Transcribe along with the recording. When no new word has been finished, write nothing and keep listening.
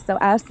So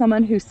as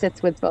someone who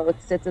sits with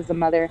both, sits as a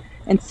mother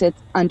and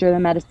sits under the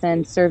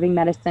medicine, serving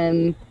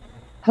medicine,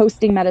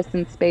 hosting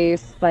medicine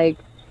space, like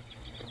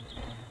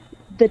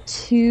the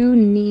two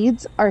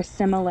needs are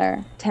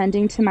similar.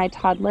 Tending to my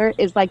toddler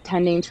is like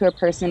tending to a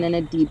person in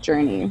a deep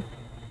journey.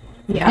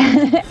 Yeah.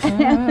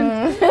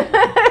 And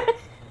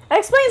That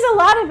explains a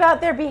lot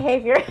about their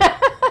behavior.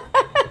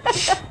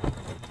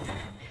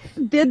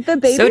 the So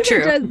babies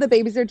true. the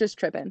babies are just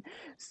tripping.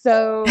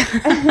 So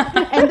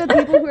and the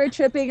people who are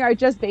tripping are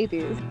just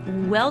babies.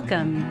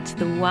 Welcome to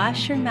the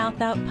Wash Your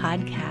Mouth Out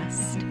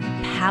podcast.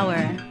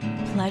 Power,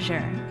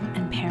 pleasure,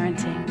 and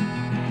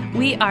parenting.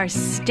 We are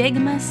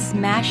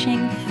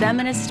stigma-smashing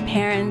feminist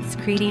parents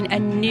creating a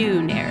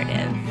new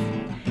narrative.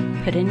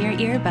 Put in your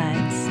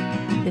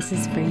earbuds. This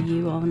is for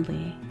you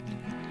only.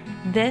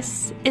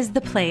 This is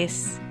the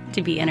place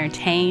to be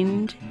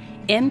entertained,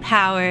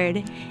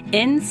 empowered,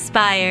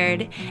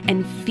 inspired,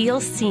 and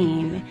feel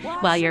seen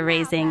while you're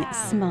raising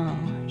small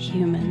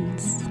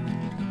humans.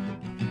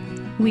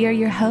 We are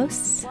your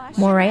hosts,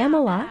 Morea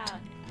Malat.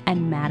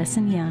 and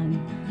Madison Young.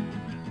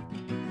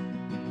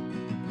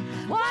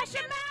 Wash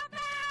your mouth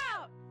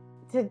out!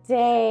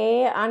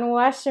 Today on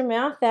Wash Your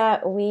Mouth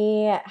Out,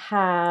 we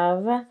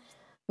have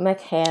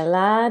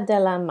Michaela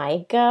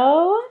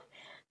Delamico.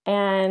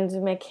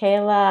 And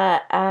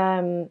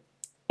Michaela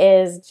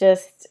is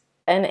just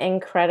an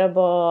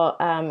incredible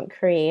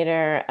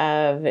creator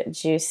of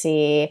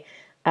juicy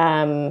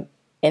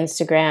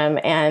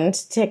Instagram and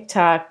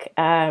TikTok,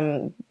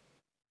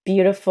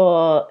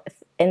 beautiful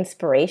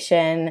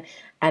inspiration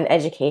and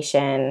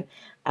education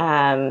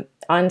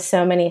on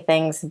so many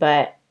things.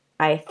 But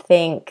I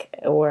think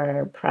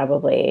we're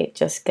probably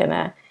just going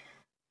to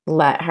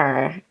let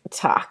her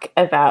talk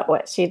about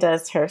what she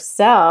does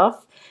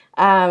herself.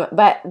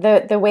 But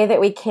the way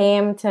that we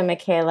came to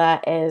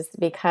Michaela is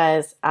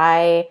because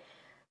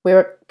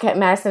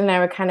Madison and I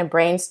were kind of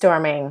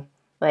brainstorming,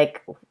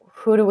 like,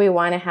 who do we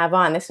want to have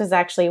on? This was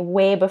actually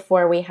way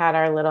before we had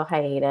our little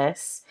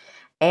hiatus.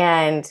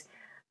 And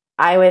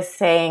I was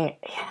saying,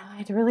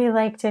 I'd really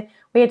like to,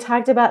 we had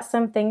talked about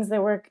some things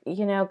that were,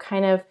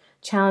 kind of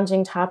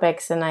challenging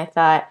topics. And I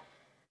thought,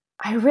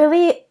 I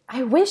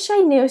wish I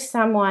knew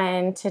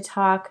someone to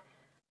talk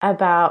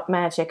about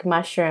magic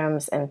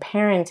mushrooms and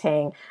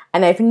parenting.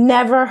 And I've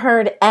never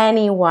heard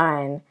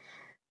anyone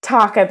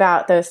talk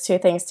about those two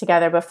things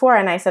together before.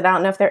 And I said, I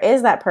don't know if there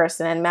is that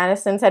person. And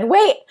Madison said,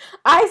 wait,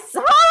 I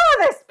saw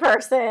this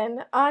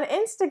person on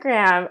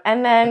Instagram.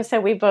 And then,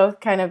 so we both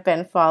kind of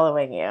been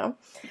following you.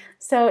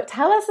 So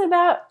tell us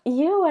about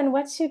you and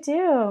what you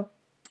do.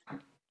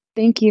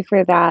 Thank you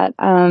for that.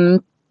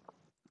 I'm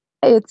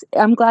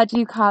glad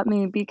you caught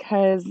me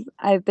because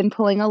I've been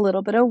pulling a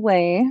little bit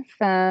away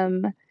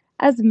from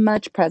as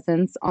much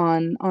presence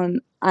on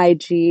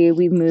IG.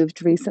 We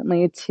moved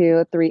recently to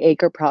a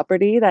 3-acre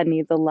property that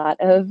needs a lot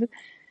of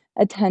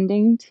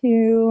attending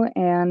to,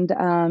 and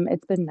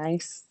it's been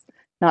nice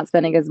not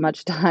spending as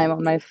much time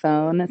on my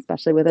phone,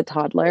 especially with a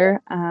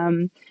toddler.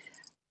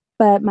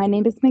 But my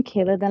name is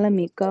Michaela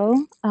Delamico.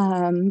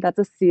 That's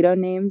a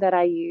pseudonym that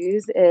I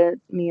use. It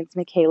means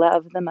Michaela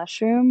of the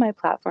Mushroom. My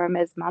platform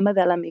is Mama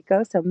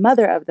Delamico, so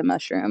Mother of the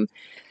Mushroom.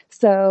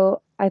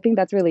 So I think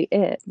that's really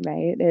it,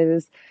 right?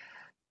 Is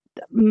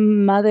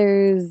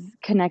mothers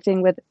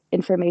connecting with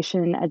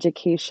information,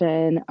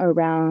 education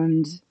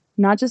around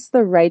not just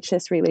the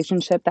righteous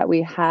relationship that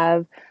we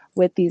have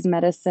with these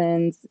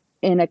medicines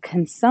in a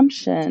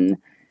consumption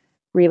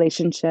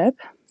relationship,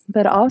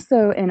 but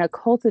also in a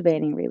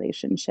cultivating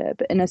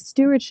relationship, in a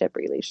stewardship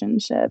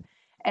relationship,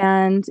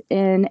 and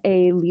in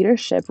a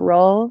leadership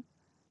role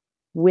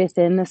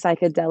within the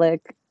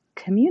psychedelic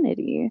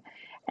community.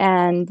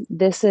 And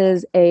this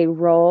is a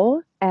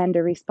role and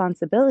a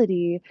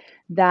responsibility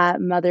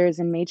that mothers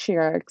and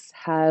matriarchs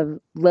have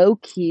low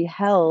key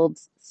held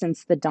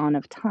since the dawn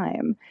of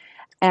time.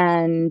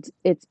 And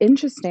it's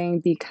interesting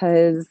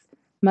because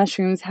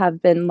mushrooms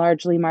have been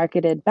largely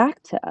marketed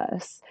back to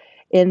us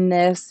in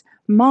this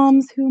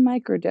moms who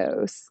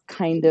microdose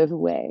kind of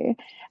way.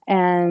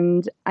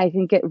 And I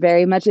think it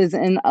very much is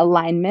in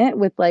alignment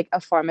with like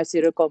a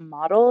pharmaceutical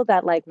model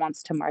that like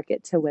wants to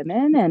market to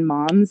women and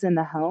moms in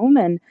the home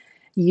and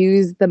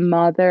use the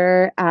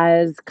mother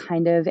as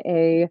kind of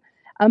a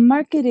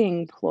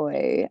marketing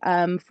ploy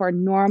for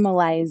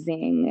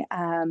normalizing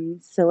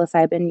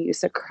psilocybin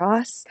use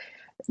across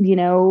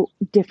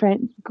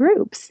different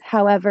groups.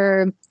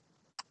 However,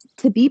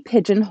 to be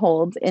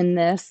pigeonholed in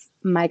this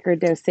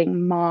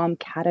microdosing mom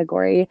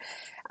category,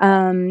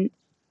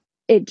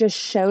 it just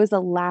shows a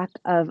lack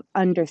of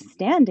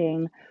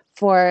understanding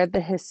for the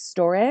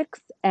historics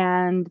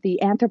and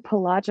the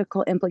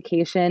anthropological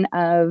implication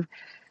of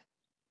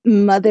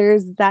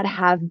mothers that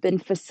have been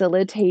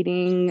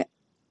facilitating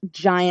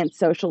giant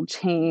social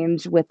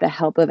change with the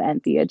help of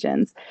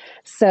entheogens.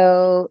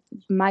 So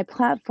my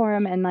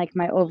platform and like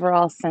my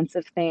overall sense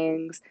of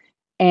things,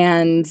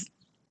 and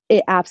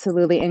it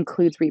absolutely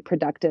includes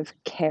reproductive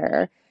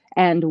care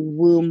and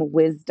womb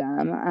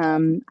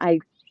wisdom. I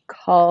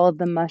call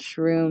the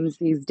mushrooms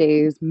these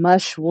days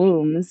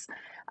mushwooms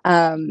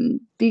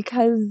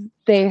because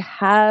they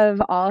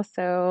have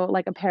also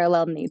like a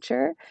parallel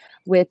nature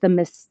with the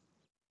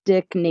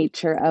mystic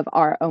nature of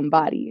our own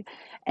body.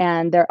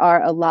 And there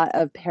are a lot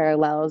of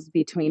parallels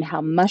between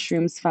how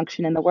mushrooms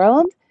function in the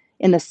world,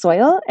 in the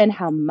soil, and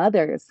how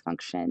mothers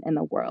function in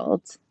the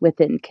world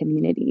within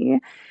community.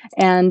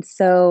 And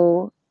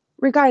so,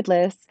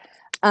 regardless,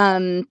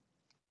 um,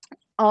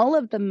 all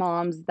of the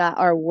moms that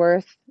are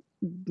worth,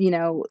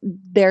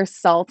 their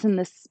salt in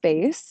the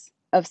space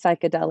of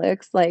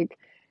psychedelics, like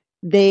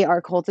they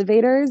are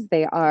cultivators,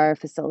 they are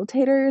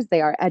facilitators,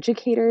 they are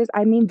educators.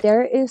 I mean,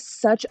 there is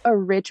such a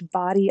rich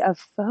body of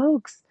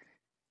folks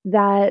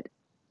that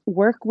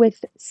work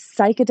with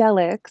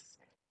psychedelics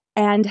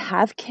and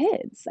have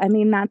kids. I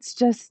mean, that's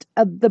just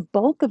the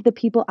bulk of the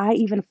people I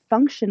even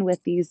function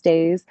with these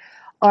days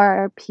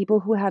are people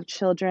who have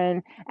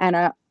children and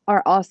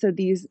are also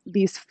these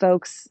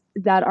folks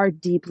that are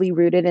deeply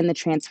rooted in the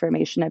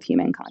transformation of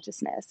human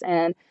consciousness.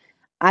 And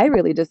I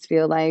really just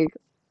feel like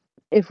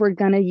if we're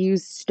going to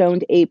use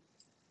stoned ape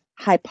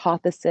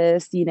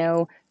hypothesis,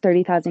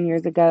 30,000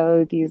 years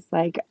ago, these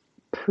like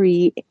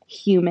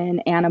pre-human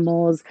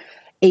animals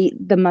ate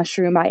the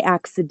mushroom by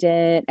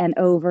accident and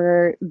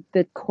over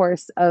the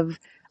course of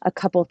a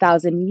couple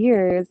thousand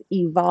years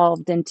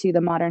evolved into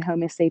the modern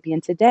Homo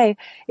sapien today.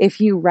 If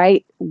you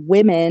write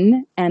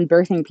women and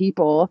birthing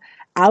people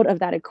out of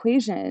that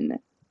equation,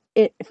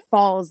 it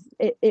falls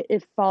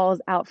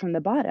out from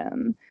the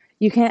bottom.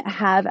 You can't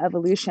have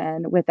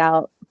evolution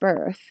without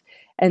birth.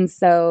 And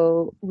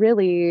so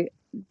really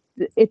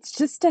it's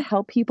just to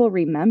help people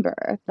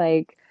remember,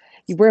 like,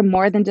 we're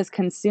more than just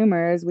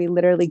consumers. We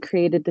literally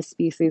created the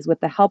species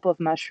with the help of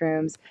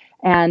mushrooms.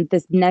 And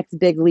this next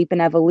big leap in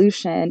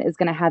evolution is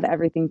going to have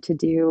everything to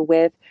do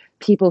with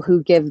people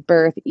who give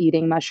birth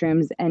eating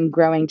mushrooms and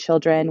growing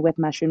children with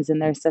mushrooms in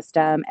their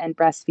system and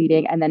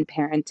breastfeeding and then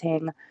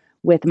parenting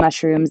with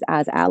mushrooms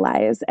as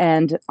allies.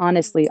 And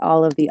honestly,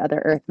 all of the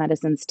other earth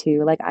medicines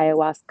too, like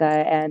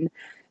ayahuasca and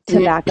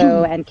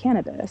tobacco and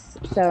cannabis.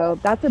 So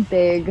that's a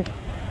big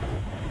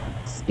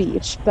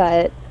speech,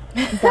 but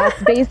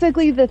that's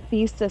basically the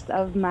thesis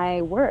of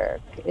my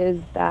work,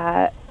 is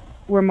that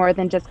we're more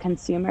than just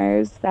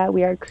consumers, that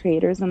we are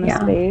creators in the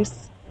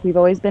space. We've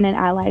always been in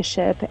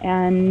allyship,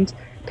 and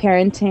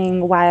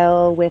parenting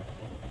while with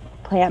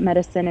plant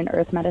medicine and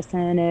earth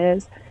medicine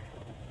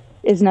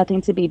is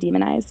nothing to be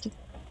demonized.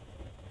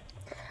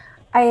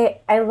 I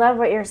love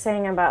what you're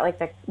saying about like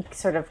the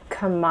sort of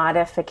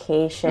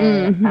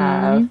commodification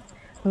of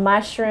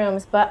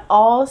mushrooms, but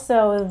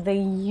also the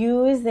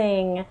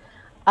using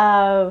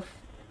of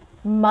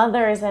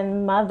mothers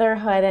and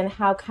motherhood and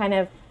how kind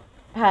of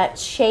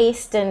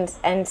chaste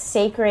and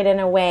sacred in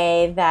a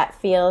way that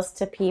feels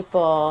to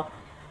people,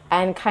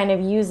 and kind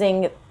of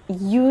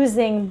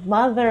using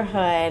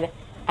motherhood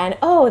and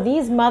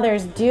these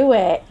mothers do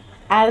it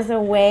as a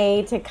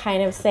way to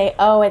kind of say,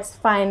 it's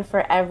fine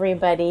for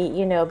everybody,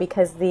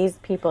 because these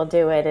people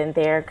do it and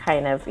they're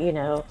kind of,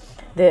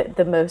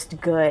 the most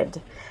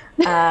good.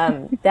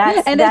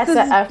 That's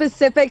a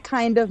specific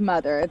kind of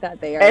mother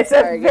that they are. It's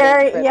a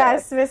very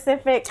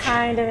specific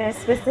kind, and a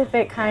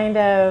specific kind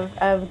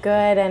of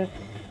good, and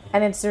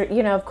it's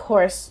of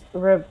course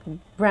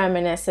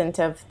reminiscent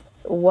of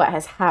what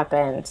has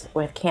happened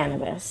with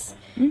cannabis.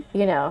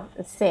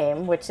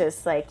 Same, which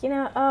is like,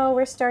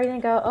 we're starting to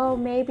go,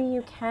 maybe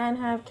you can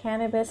have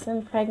cannabis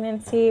in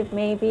pregnancy,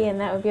 maybe, and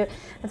that would be,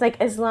 it's like,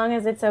 as long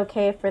as it's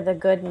okay for the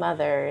good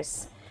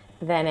mothers,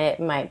 then it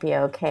might be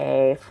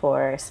okay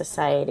for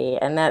society.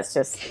 And that's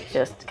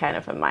just kind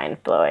of a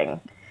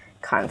mind-blowing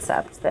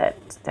concept that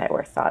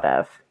we're thought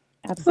of.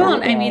 Absolutely.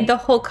 Well, I mean, the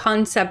whole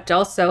concept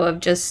also of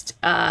just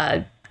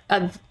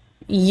of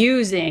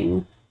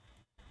using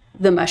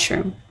the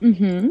mushroom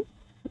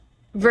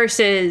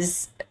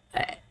versus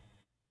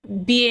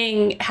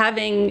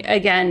having,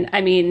 again,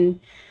 I mean,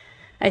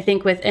 I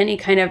think with any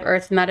kind of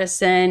earth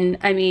medicine,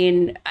 I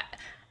mean,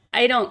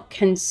 I don't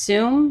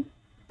consume,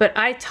 but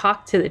I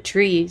talk to the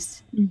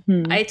trees.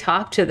 I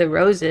talk to the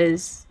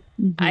roses.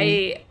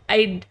 I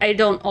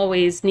don't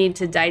always need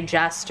to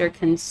digest or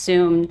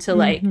consume to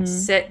like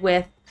sit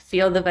with,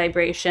 feel the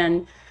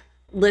vibration,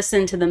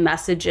 listen to the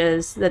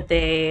messages that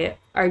they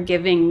are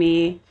giving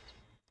me.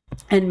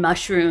 And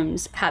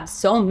mushrooms have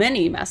so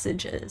many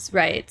messages,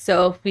 right?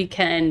 So if we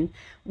can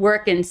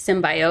work in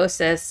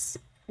symbiosis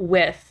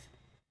with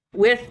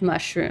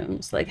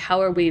mushrooms, like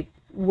how are we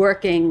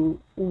working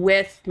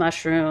with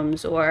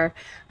mushrooms or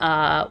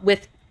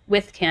with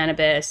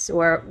cannabis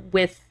or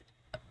with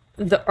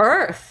the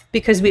earth,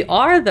 because we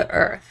are the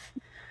earth.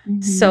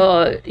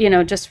 So,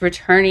 just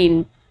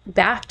returning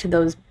back to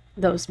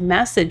those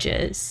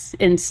messages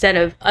instead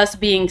of us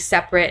being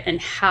separate,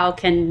 and how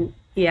can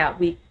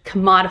we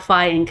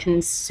commodify and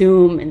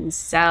consume and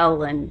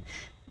sell and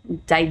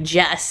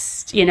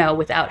digest,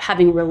 without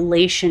having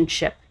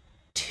relationship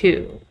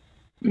to.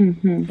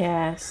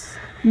 Yes.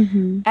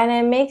 And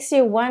it makes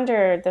you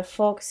wonder, the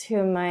folks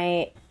who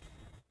might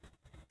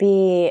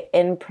be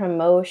in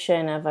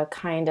promotion of a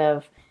kind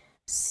of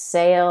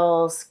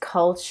sales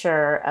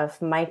culture of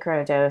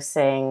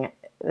microdosing,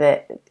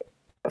 that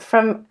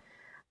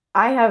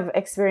I have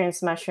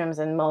experienced mushrooms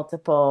in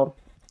multiple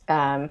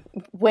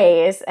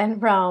ways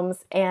and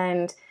realms,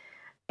 and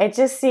it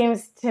just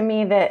seems to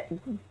me that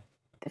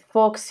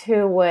folks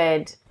who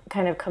would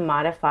kind of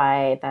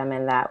commodify them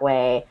in that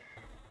way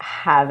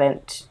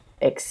haven't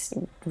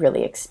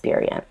really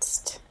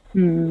experienced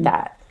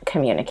that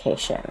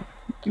communication.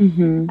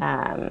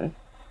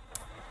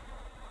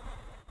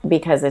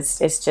 Because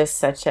it's just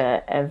such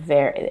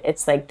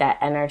it's like that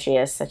energy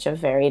is such a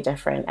very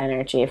different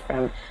energy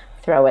from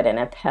throw it in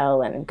a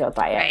pill and go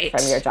buy it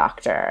from your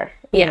doctor.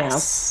 You know?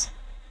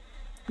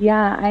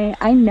 Yeah,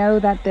 I know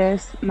that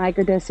this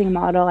microdosing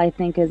model, I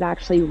think, is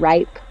actually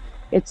ripe.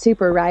 It's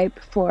super ripe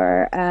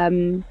for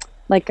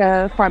like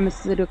a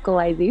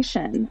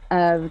pharmaceuticalization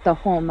of the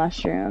whole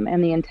mushroom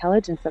and the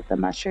intelligence of the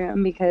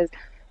mushroom, because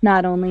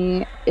not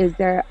only is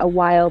there a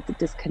wild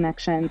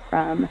disconnection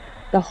from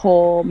the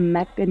whole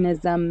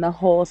mechanism, the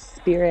whole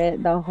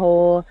spirit, the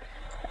whole,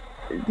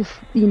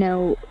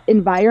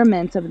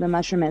 environment of the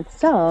mushroom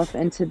itself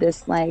into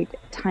this like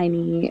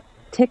tiny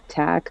tic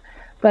tac,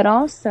 but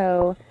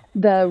also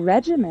the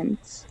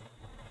regiment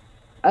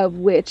of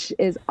which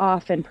is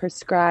often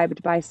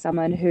prescribed by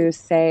someone who's,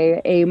 say,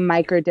 a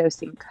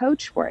microdosing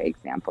coach, for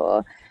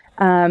example.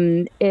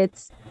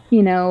 It's,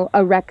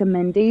 a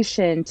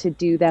recommendation to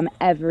do them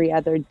every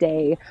other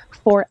day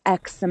for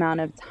X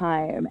amount of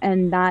time.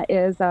 And that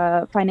is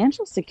a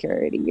financial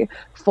security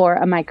for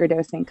a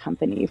microdosing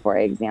company, for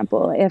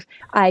example. If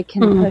I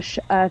can push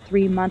a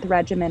 3-month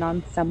regimen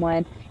on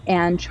someone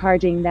and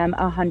charging them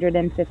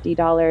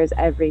 $150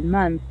 every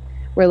month,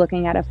 we're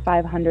looking at a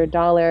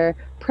 $500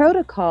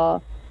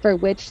 protocol for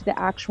which the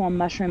actual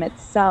mushroom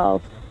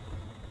itself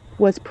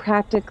was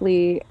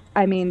practically,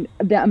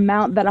 the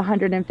amount that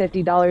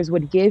 $150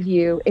 would give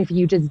you if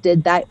you just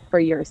did that for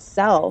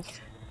yourself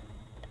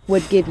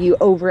would give you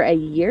over a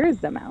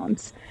year's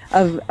amount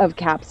of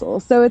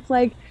capsules. So it's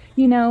like,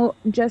 there's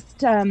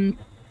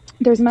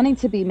money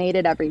to be made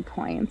at every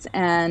point,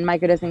 and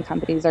microdosing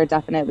companies are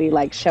definitely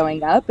like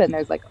showing up, and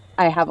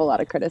I have a lot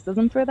of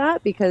criticism for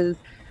that, because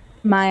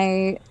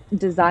my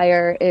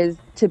desire is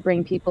to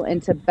bring people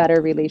into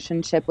better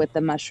relationship with the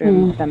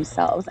mushroom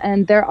themselves.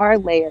 And there are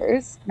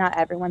layers. Not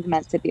everyone's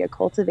meant to be a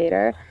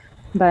cultivator,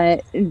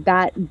 but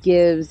that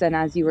gives, and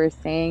as you were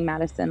saying,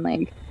 Madison,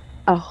 like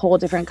a whole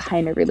different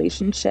kind of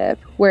relationship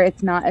where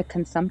it's not a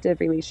consumptive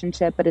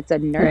relationship, but it's a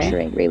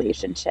nurturing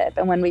relationship.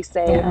 And when we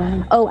say,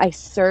 oh, I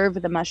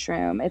serve the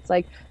mushroom, it's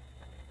like,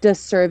 does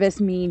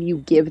service mean you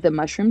give the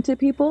mushroom to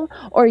people,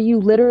 or you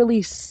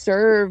literally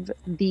serve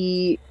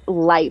the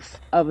life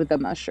of the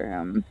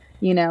mushroom,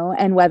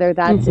 and whether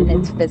that's in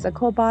its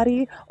physical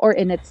body or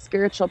in its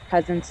spiritual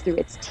presence through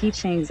its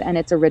teachings and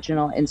its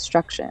original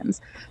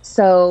instructions.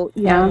 So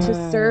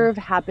to serve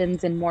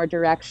happens in more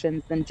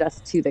directions than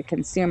just to the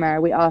consumer.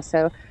 We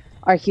also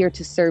are here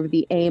to serve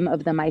the aim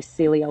of the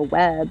mycelial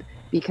web,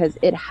 because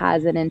it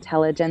has an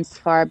intelligence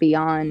far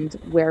beyond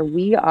where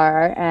we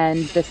are,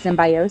 and the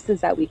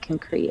symbiosis that we can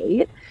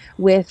create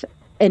with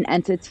an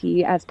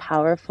entity as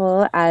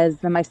powerful as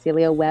the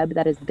mycelial web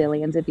that is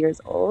billions of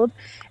years old,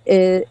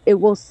 it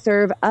will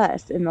serve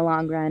us in the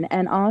long run,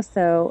 and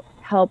also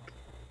help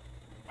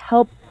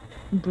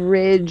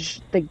bridge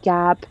the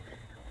gap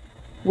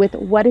with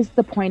what is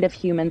the point of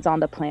humans on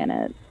the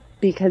planet,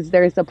 because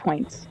there's a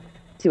point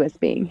to us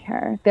being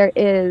here. There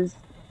is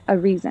a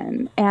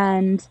reason,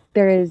 and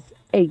there is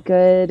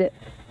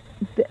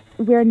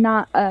we're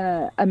not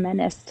a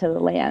menace to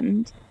the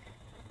land.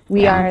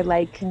 We are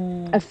like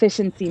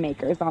efficiency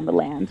makers on the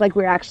land. Like,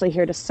 we're actually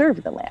here to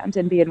serve the land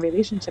and be in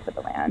relationship with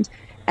the land.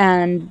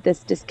 And this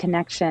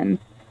disconnection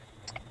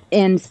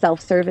in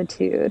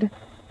self-servitude,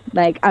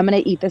 like, I'm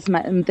going to eat this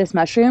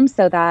mushroom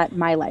so that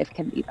my life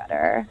can be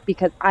better,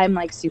 because I'm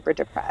like super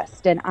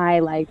depressed, and I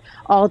like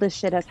all this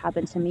shit has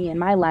happened to me in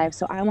my life.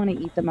 So I want to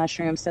eat the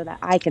mushroom so that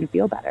I can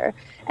feel better.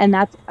 And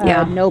that's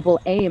a noble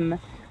aim.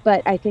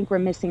 But I think we're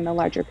missing the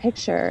larger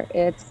picture.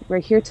 We're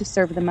here to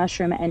serve the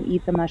mushroom and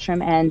eat the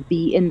mushroom and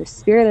be in the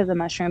spirit of the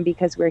mushroom,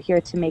 because we're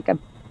here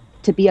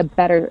to be a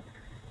better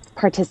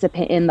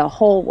participant in the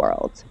whole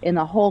world, in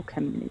the whole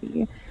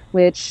community,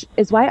 which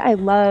is why I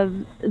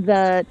love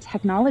the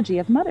technology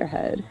of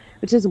motherhood,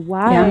 which is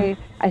why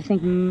I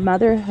think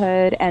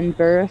motherhood and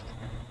birth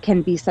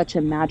can be such a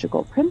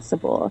magical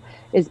principle,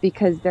 is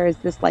because there's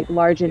this like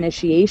large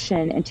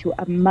initiation into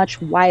a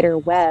much wider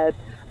web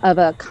of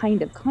a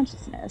kind of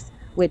consciousness,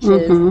 which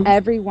is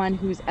everyone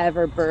who's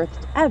ever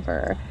birthed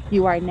ever.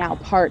 You are now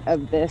part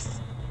of this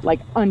like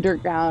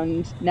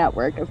underground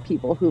network of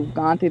people who've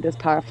gone through this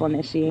powerful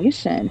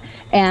initiation,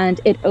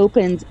 and it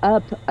opens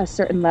up a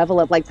certain level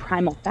of like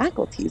primal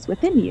faculties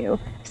within you.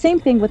 Same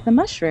thing with the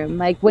mushroom.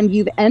 Like, when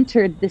you've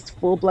entered this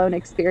full-blown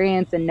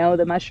experience and know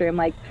the mushroom,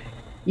 like,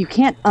 you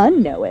can't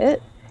unknow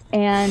it.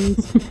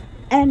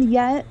 And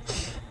yet,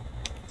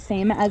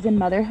 same as in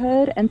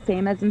motherhood and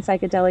same as in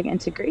psychedelic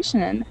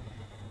integration,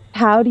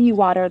 how do you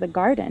water the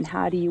garden?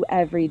 How do you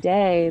every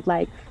day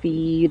like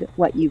feed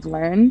what you've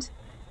learned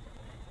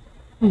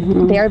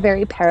They are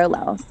very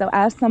parallel. So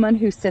as someone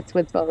who sits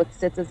with both,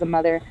 sits as a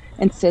mother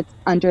and sits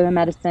under the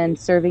medicine,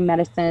 serving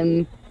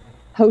medicine,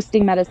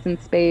 hosting medicine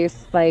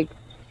space, like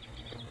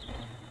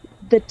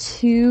the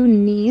two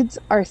needs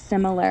are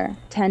similar.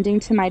 Tending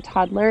to my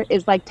toddler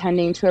is like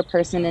tending to a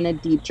person in a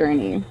deep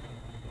journey.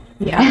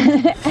 Yeah.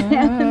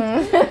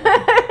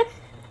 That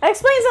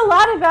explains a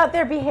lot about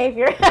their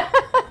behavior.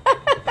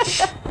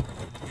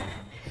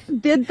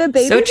 The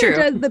babies So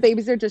true. the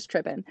babies are just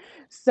tripping.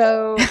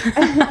 So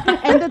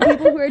and the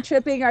people who are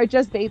tripping are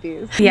just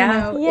babies.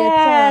 Yeah.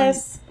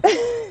 Yes.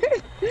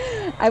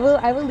 I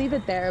will leave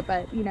it there,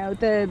 but you know,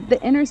 the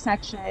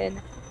intersection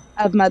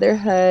of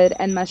motherhood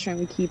and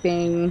mushroom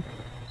keeping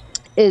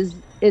is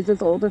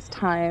as old as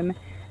time,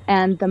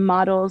 and the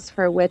models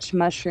for which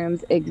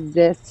mushrooms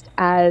exist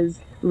as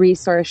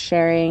resource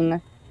sharing,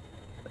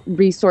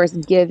 resource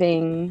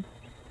giving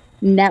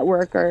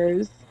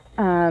networkers,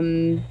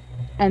 and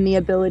the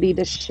ability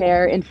to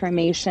share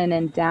information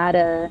and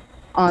data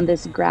on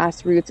this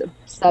grassroots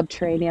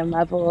subterranean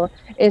level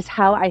is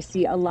how I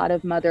see a lot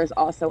of mothers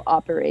also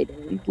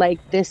operating. Like,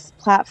 this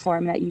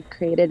platform that you've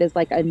created is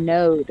like a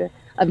node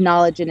of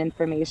knowledge and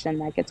information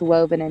that gets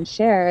woven and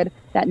shared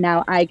that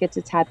now I get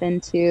to tap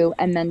into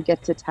and then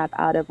get to tap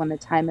out of when the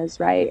time is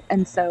right.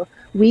 And so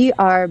we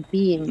are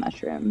being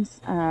mushrooms.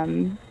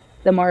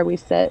 The more we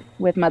sit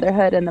with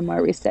motherhood and the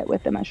more we sit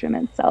with the mushroom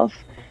itself.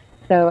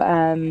 So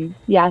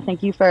yeah,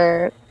 thank you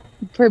for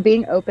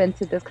being open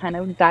to this kind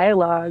of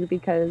dialogue,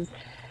 because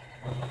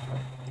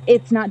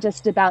it's not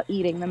just about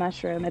eating the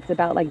mushroom. It's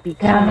about like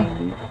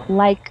becoming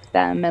like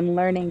them and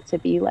learning to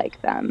be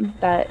like them.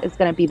 That is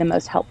going to be the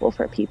most helpful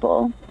for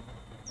people.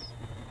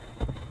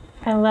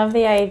 I love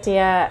the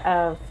idea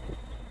of,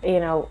 you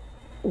know,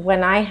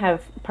 when I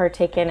have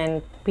partaken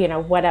in, you know,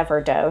 whatever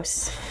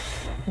dose,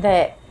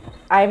 that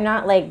I'm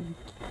not like,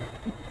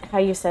 how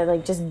you said,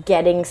 like just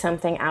getting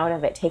something out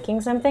of it,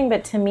 taking something,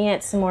 but to me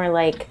it's more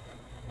like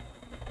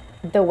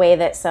the way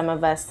that some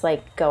of us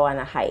like go on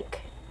a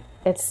hike.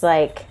 It's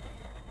like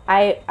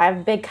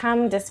I've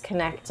become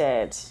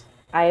disconnected.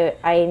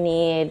 I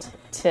need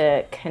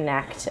to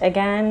connect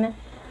again,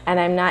 and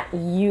I'm not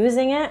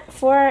using it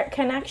for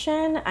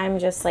connection. I'm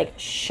just like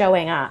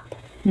showing up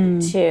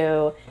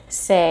to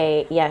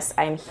say, yes,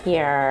 I'm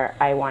here.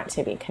 I want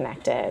to be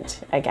connected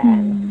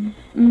again.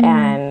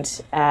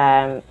 And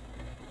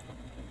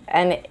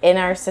in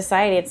our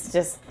society, it's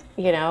just,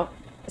 you know,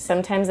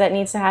 sometimes that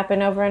needs to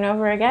happen over and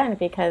over again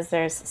because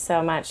there's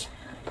so much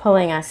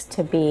pulling us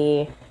to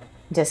be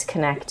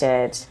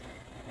disconnected.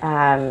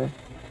 For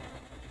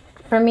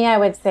me, I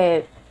would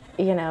say,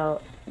 you know,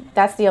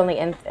 that's the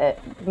only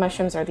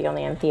mushrooms are the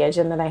only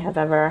entheogen that I have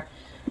ever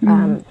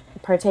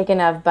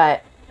partaken of,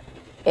 but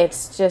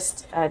it's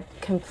just a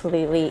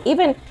completely,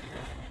 even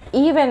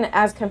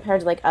as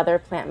compared to like other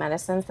plant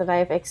medicines that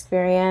I've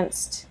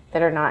experienced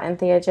that are not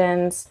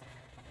entheogens,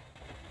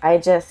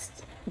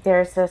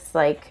 there's this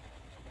like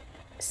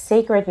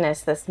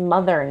sacredness, this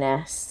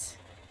motherness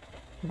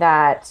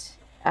that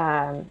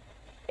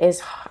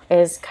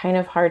is kind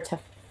of hard to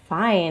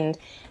find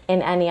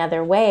in any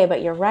other way.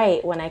 But you're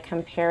right, when I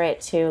compare it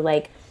to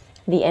like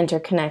the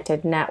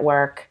interconnected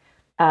network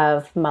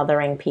of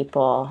mothering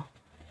people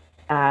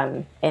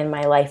in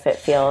my life, it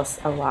feels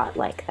a lot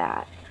like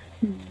that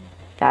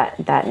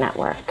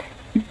network.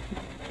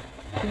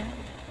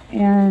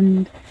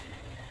 And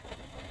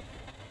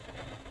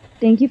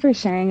thank you for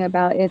sharing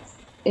about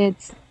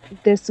it's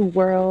this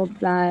world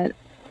that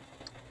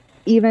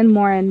even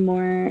more and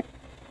more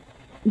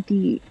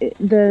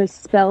the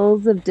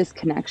spells of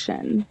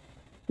disconnection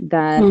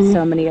that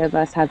so many of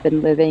us have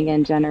been living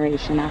in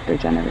generation after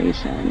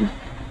generation,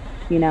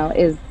 you know,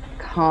 is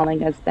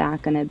calling us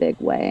back in a big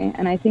way.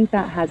 And I think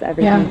that has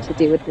everything to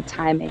do with the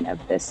timing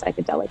of this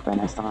psychedelic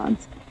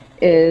renaissance,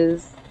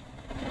 is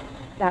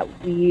that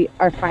we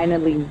are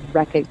finally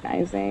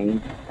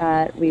recognizing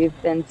that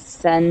we've been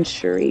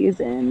centuries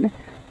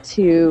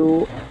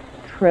into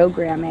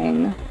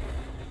programming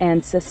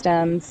and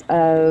systems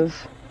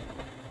of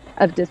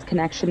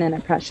disconnection and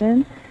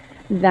oppression,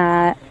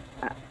 that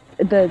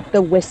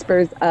the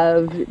whispers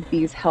of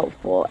these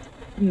helpful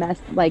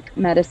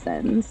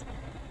medicines,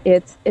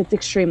 it's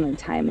extremely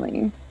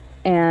timely.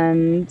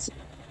 And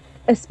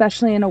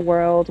especially in a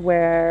world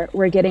where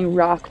we're getting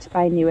rocked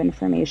by new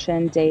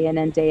information day in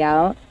and day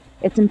out,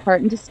 it's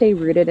important to stay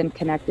rooted and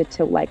connected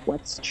to like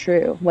what's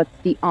true, what's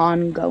the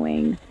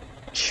ongoing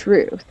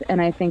truth.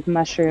 And I think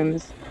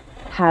mushrooms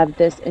have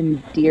this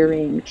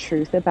endearing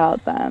truth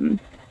about them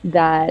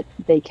that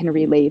they can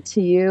relate to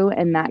you,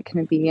 and that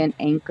can be an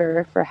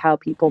anchor for how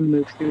people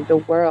move through the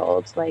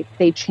world. Like,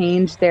 they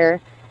change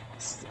their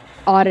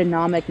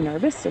autonomic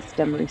nervous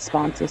system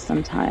responses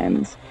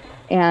sometimes,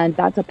 and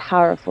that's a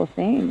powerful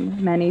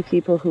thing. Many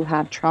people who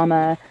have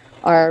trauma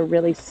are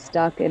really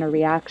stuck in a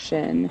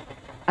reaction,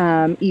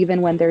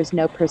 even when there's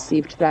no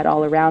perceived threat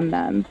all around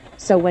them.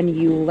 So when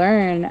you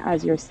learn,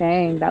 as you're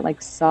saying, that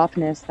like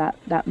softness,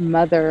 that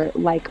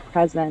mother-like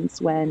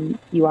presence when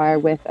you are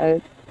with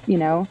a, you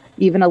know,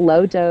 even a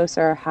low dose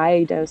or a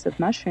high dose of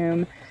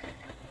mushroom,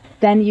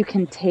 then you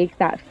can take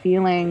that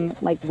feeling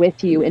like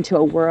with you into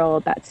a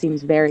world that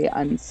seems very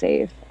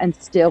unsafe and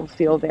still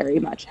feel very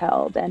much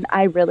held. And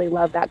I really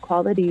love that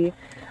quality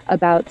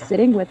about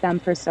sitting with them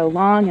for so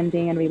long and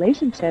being in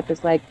relationship,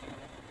 is like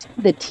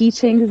the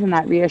teachings and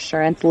that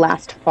reassurance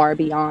last far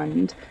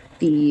beyond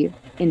the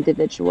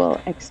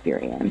individual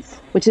experience,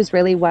 which is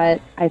really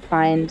what I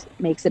find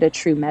makes it a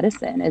true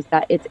medicine, is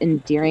that its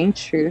endearing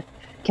truth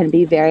can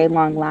be very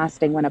long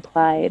lasting when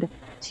applied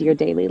to your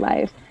daily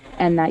life,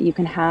 and that you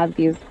can have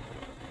these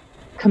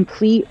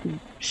complete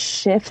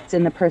shifts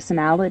in the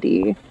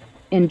personality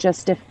in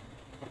just a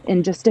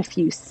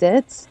few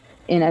sits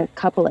in a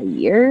couple of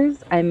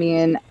years. I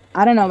mean,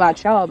 I don't know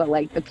about y'all, but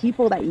like the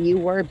people that you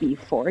were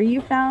before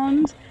you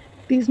found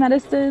these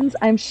medicines,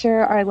 I'm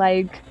sure are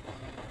like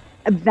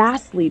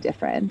vastly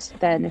different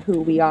than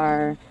who we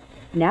are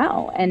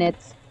now. And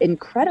it's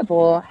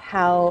incredible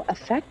how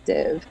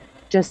effective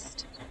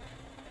just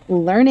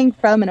learning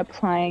from and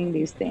applying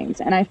these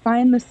things. And I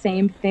find the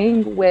same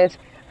thing with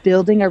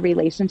building a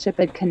relationship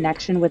and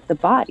connection with the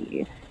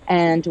body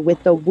and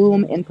with the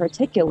womb in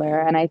particular.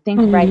 And I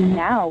think right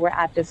now we're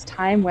at this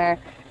time where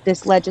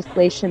this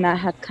legislation that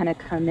has kind of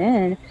come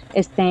in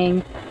is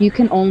saying you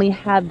can only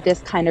have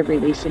this kind of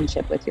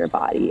relationship with your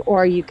body,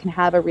 or you can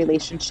have a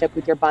relationship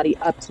with your body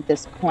up to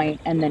this point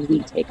and then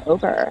we take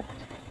over.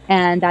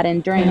 And that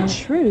enduring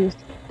truth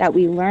that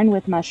we learn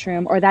with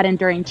mushroom, or that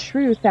enduring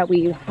truth that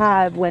we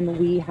have when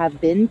we have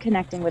been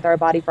connecting with our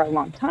body for a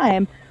long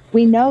time,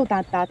 we know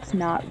that that's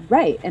not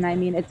right. And I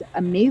mean, it's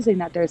amazing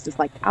that there's this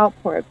like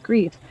outpour of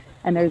grief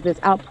and there's this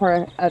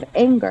outpour of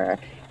anger,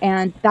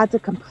 and that's a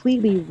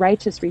completely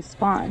righteous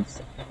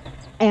response.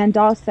 And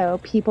also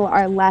people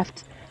are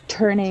left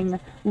turning,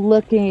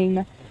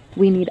 looking,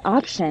 we need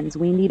options,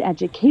 we need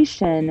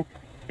education,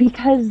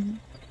 because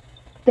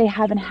they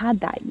haven't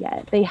had that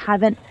yet. They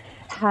haven't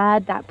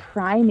had that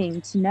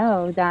priming to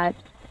know that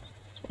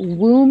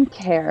womb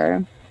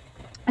care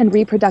and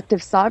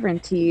reproductive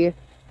sovereignty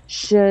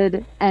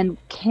should and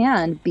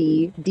can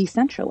be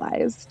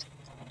decentralized,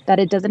 that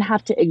it doesn't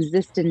have to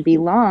exist and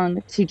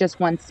belong to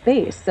just one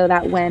space, so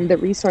that when the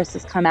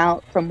resources come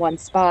out from one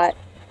spot,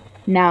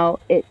 now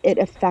it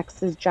affects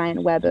this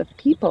giant web of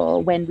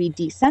people. When we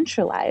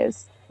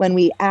decentralize, when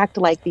we act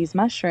like these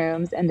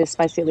mushrooms and this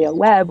mycelial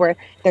web where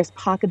there's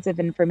pockets of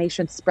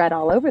information spread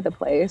all over the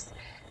place,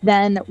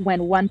 then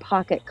when one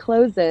pocket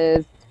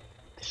closes,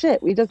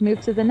 shit, we just move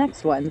to the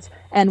next ones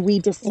and we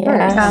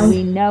disperse and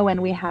we know,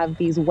 and we have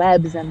these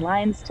webs and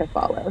lines to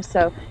follow.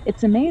 So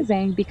it's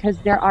amazing because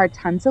there are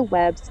tons of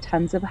webs,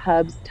 tons of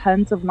hubs,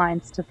 tons of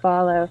lines to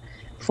follow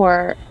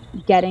for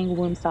getting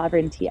womb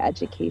sovereignty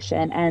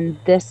education. And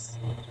this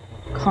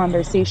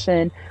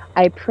conversation,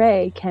 I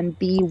pray, can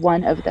be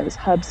one of those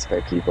hubs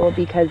for people,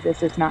 because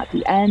this is not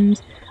the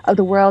end of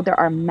the world. There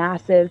are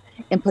massive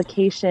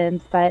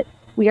implications, but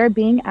we are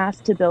being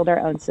asked to build our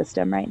own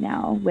system right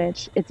now,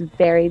 which it's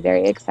very,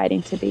 very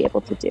exciting to be able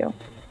to do.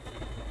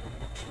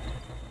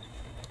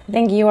 I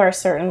think you are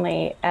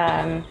certainly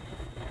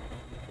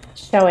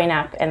showing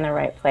up in the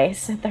right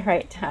place at the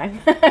right time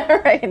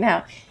right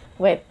now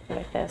with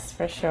this,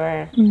 for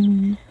sure.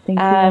 Thank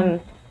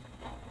you.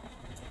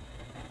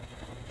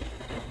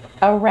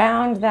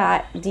 Around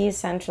that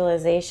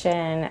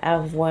decentralization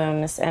of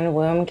wombs and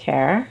womb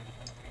care,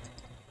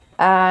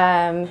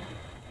 I've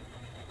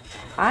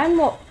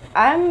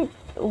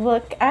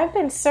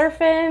been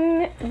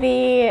surfing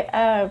the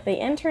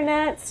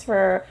internets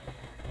for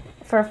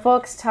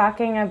folks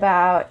talking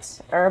about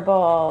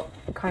herbal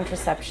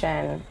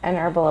contraception and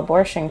herbal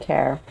abortion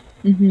care.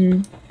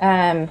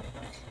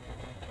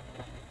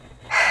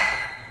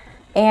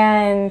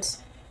 And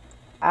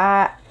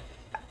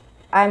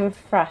I'm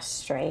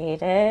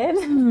frustrated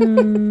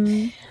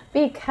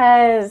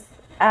because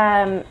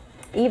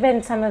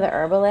even some of the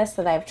herbalists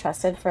that I've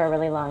trusted for a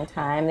really long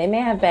time, they may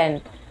have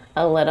been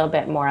a little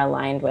bit more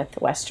aligned with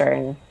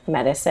Western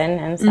medicine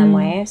in some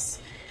ways.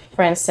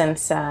 For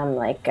instance,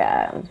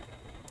 Dr.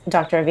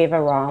 Aviva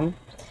Romm,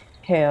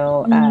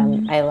 who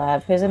I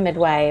love, who's a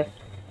midwife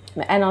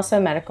and also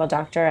a medical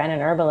doctor and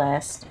an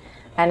herbalist,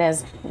 and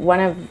is one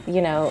of,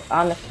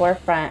 on the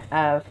forefront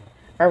of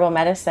herbal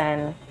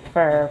medicine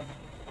for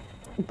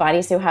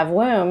bodies who have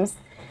wombs,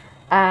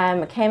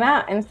 came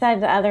out and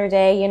said the other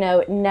day,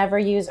 never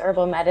use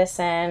herbal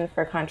medicine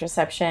for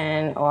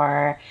contraception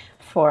or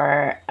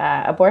for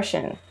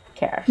abortion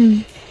care.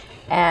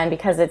 And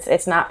because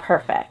it's not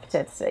perfect,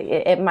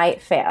 it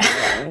might fail,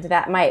 and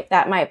that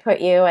might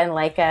put you in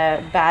like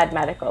a bad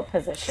medical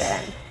position.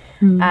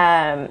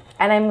 And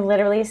I'm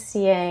literally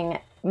seeing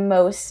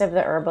most of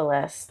the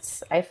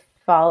herbalists I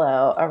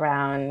follow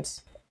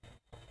around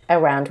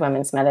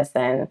women's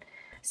medicine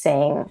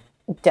saying,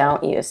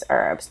 don't use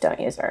herbs, don't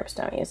use herbs,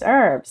 don't use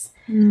herbs.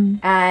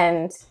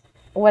 And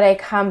what I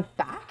come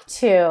back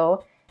to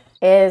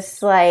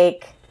is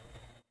like,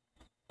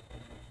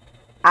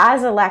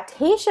 as a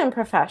lactation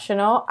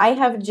professional, I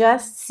have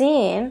just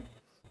seen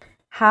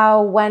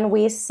how when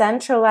we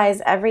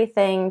centralize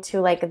everything to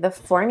like the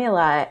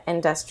formula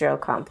industrial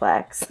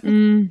complex,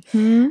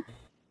 and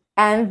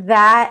And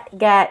that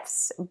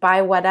gets,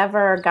 by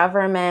whatever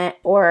government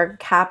or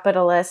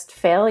capitalist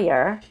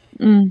failure,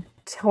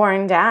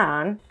 torn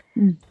down.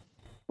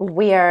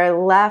 We are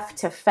left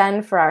to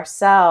fend for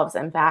ourselves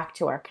and back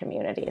to our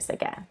communities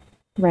again.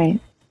 Right.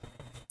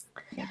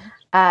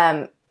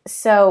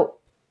 So,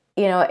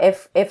 you know,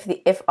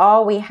 if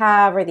all we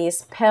have are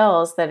these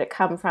pills that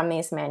come from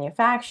these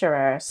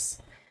manufacturers,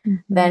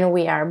 then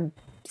we are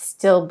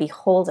still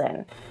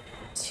beholden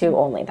to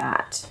only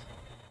that,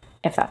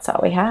 if that's all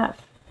we have.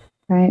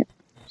 Right.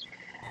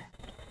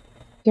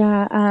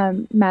 Yeah.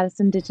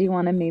 Madison, did you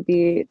want to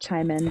maybe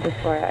chime in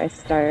before I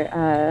start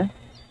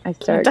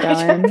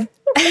going?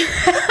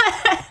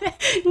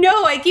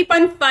 No, I keep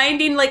on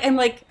finding, like, I'm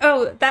like,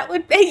 oh, that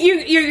would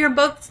be, you're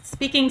both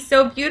speaking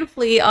so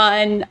beautifully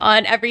on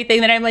everything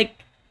that I'm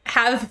like,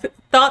 have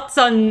thoughts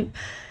on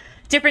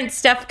different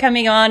stuff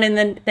coming on,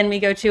 and then we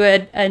go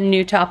to a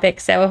new topic.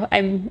 So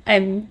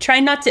I'm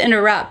trying not to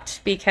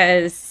interrupt,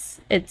 because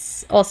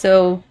it's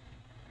also,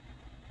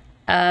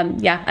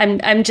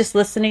 I'm just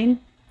listening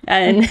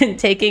and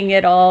taking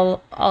it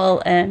all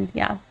in.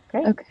 Yeah.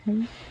 Great.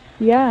 Okay.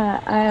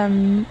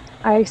 Yeah.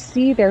 I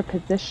see their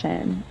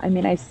position. I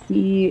mean, I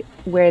see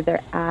where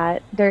they're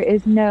at. There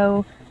is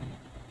no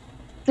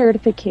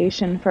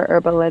certification for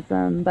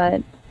herbalism,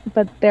 but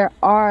there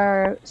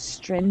are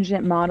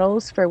stringent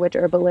models for which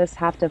herbalists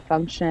have to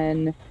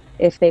function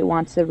if they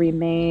want to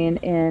remain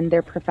in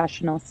their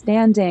professional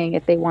standing,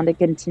 if they want to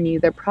continue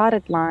their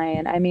product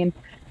line. I mean,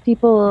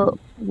 people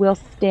will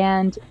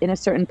stand in a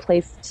certain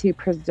place to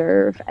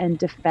preserve and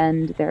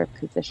defend their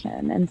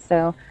position. And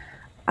so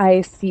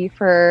I see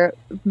for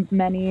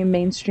many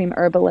mainstream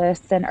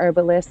herbalists and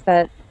herbalists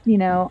that, you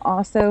know,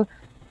 also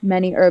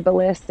many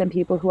herbalists and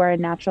people who are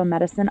in natural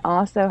medicine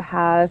also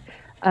have,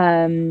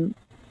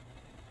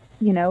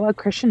 you know, a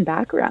Christian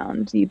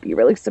background. You'd be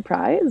really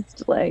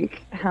surprised,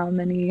 like, how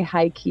many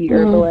high key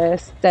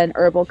herbalists and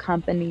herbal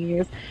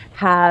companies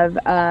have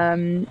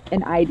an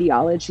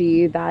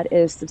ideology that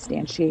is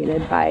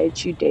substantiated by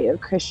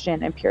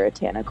Judeo-Christian and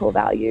puritanical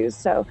values.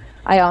 So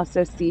I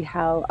also see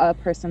how a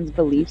person's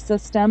belief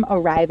system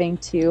arriving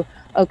to,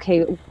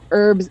 okay,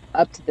 herbs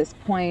up to this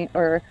point,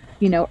 or,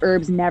 you know,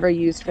 herbs never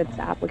used for this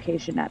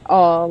application at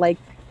all, like,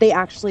 they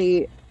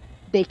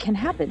can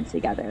happen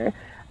together.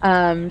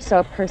 So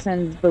a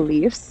person's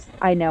beliefs,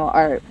 I know,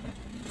 are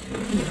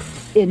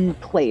in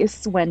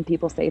place when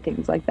people say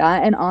things like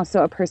that. And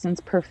also a person's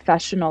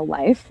professional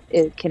life,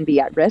 it can be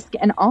at risk.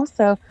 And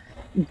also,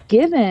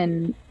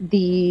 given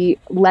the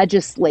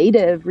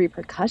legislative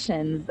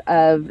repercussions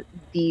of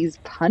these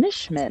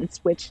punishments,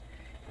 which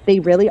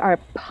they really are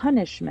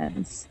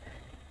punishments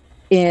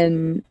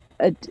in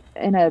a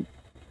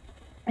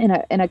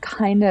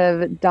kind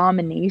of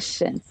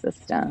domination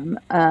system,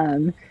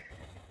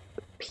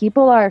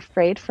 people are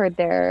afraid for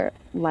their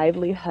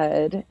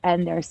livelihood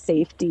and their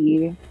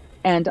safety,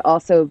 and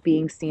also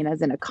being seen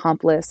as an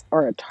accomplice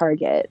or a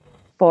target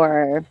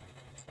for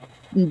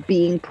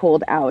being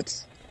pulled out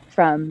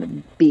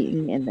from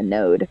being in the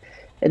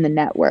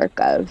network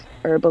of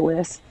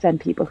herbalists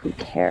and people who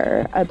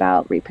care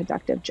about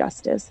reproductive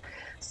justice.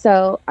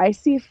 So I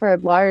see for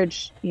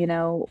large, you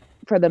know,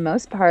 for the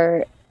most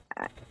part,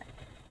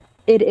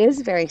 it is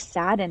very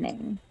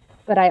saddening.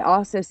 But I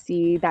also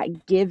see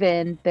that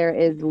given there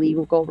is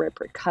legal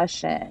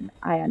repercussion,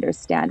 I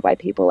understand why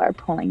people are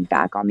pulling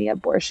back on the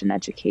abortion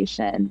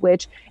education,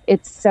 which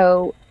it's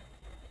a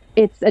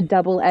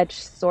double-edged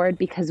sword,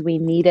 because we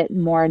need it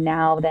more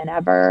now than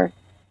ever.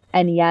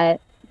 And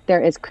yet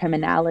there is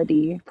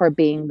criminality for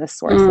being the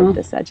source of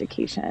this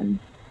education.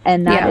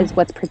 And that is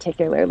what's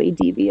particularly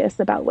devious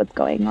about what's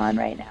going on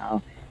right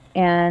now.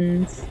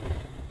 And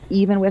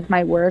even with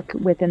my work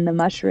within the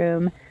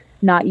mushroom,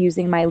 not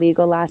using my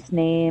legal last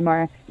name,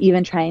 or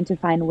even trying to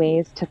find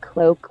ways to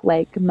cloak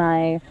like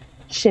my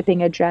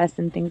shipping address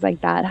and things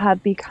like that,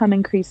 have become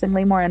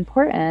increasingly more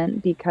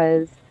important,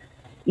 because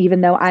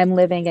even though I'm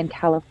living in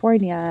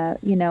California,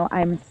 you know,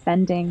 I'm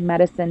sending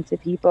medicine to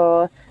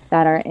people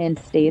that are in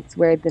states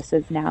where this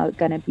is now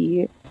going to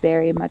be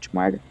very much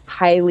more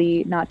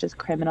highly, not just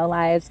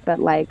criminalized, but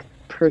like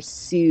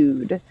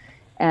pursued.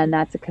 And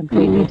that's a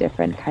completely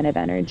different kind of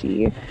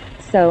energy.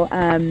 So,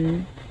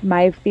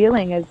 my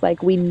feeling is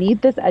like, we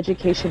need this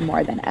education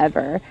more than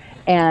ever.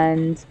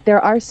 And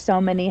there are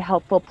so many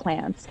helpful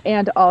plants.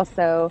 And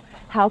also,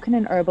 how can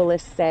an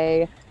herbalist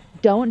say,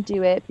 don't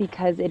do it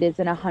because it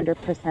isn't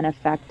 100%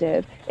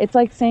 effective? It's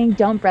like saying,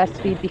 don't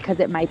breastfeed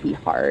because it might be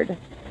hard.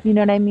 You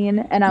know what I mean?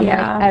 And I'm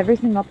like, every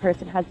single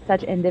person has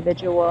such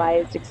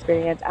individualized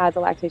experience. As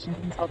a lactation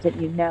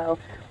consultant, you know,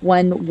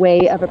 one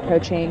way of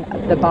approaching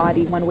the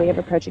body, one way of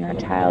approaching our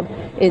child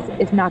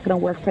is not going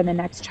to work for the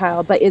next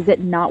child, but is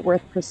it not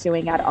worth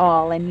pursuing at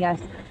all? And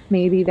yes,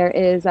 maybe there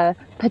is a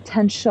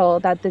potential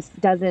that this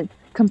doesn't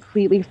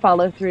completely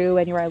follow through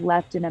and you are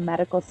left in a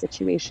medical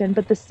situation,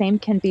 but the same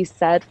can be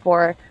said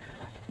for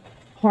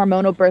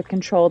hormonal birth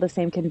control, the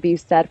same can be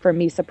said for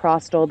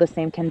misoprostol, the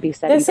same can be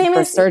said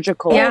for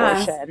surgical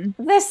abortion.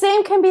 The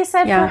same can be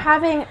said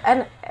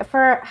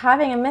for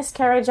having a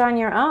miscarriage on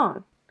your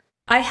own.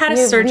 I had a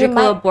You surgical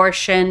might.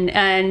 abortion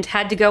and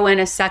had to go in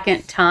a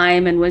second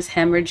time and was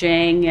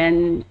hemorrhaging.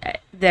 And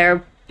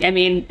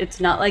it's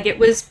not like it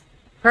was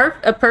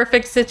a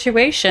perfect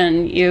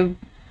situation. You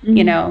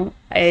know,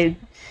 I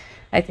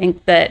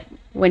think that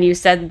when you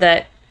said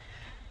that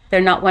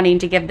they're not wanting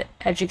to give the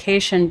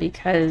education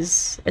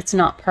because it's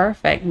not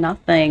perfect,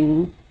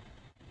 nothing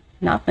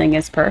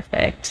is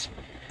perfect.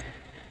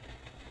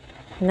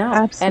 No,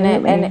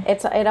 Absolutely. and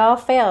it all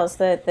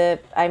fails.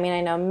 I mean, I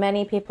know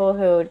many people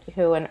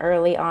who an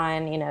early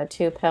on,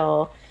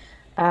 2-pill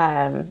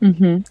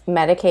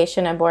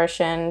medication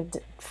abortion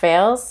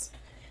fails,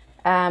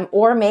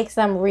 or makes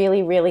them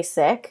really, really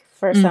sick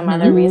for some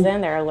other reason.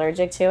 They're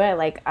allergic to it.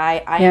 Like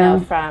I know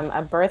from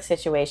a birth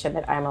situation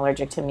that I'm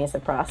allergic to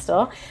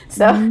misoprostol,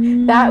 so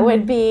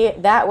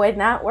that would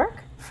not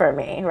work for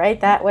me,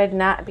 right? That would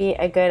not be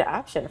a good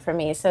option for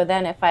me. So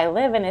then, if I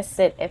live in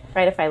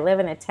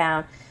a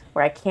town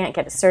where I can't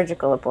get a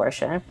surgical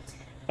abortion,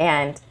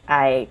 and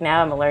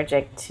I'm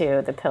allergic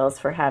to the pills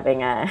for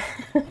having a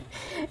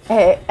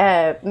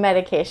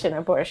medication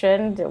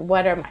abortion,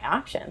 what are my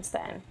options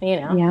then?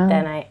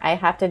 Then I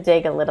have to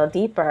dig a little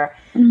deeper,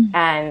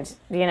 and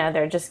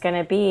they're just going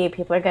to be,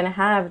 people are going to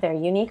have their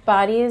unique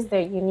bodies, their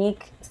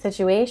unique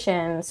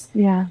situations,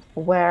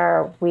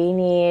 where we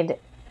need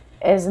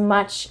as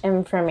much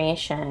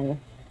information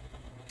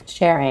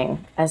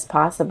sharing as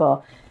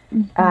possible.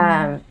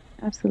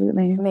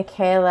 Absolutely.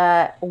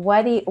 Michaela,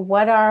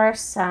 what are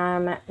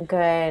some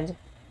good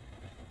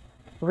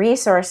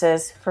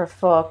resources for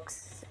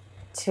folks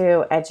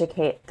to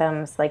educate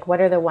them? Like,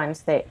 what are the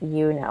ones that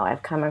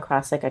I've come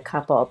across like a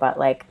couple, but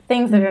like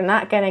things that are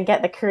not going to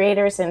get the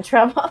creators in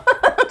trouble,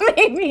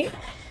 maybe.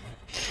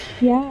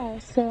 Yeah,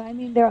 so I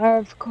mean, there are,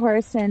 of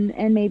course,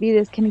 and maybe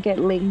this can get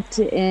linked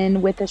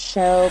in with the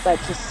show, but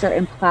just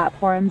certain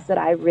platforms that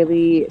I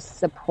really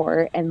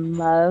support and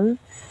love.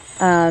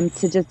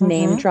 To just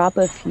name drop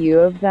a few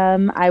of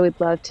them, I would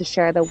love to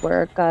share the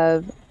work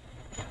of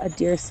a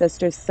dear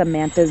sister,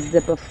 Samantha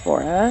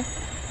Zipafora.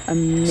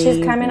 Amazing.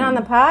 She's coming on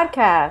the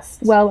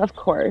podcast. Well, of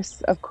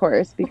course,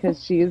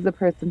 because she's the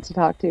person to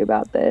talk to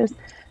about this.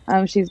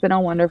 She's been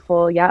a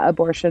wonderful,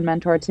 abortion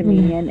mentor to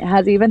me, and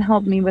has even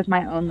helped me with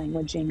my own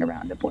languaging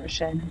around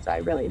abortion. So I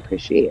really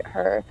appreciate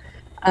her.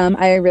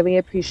 I really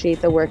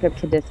appreciate the work of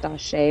Kadista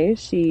Shea.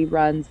 She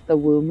runs the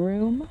Womb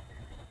Room.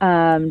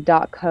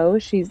 .co.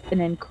 She's an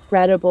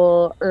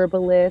incredible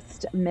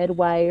herbalist,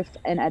 midwife,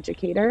 and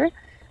educator.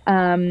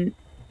 A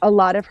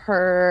lot of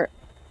her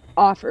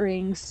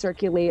offerings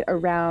circulate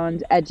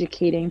around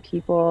educating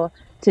people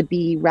to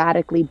be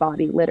radically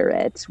body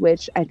literate,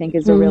 which I think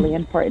is a really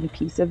important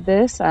piece of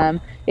this.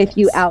 If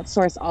you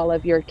outsource all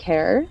of your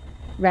care,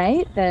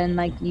 right, then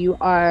like you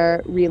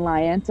are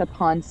reliant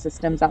upon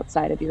systems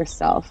outside of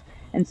yourself.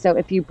 And so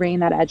if you bring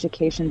that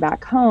education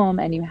back home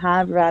and you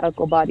have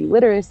radical body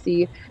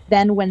literacy,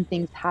 then when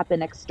things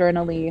happen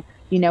externally,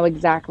 you know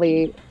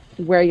exactly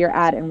where you're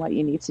at and what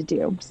you need to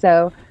do.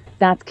 So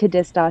that's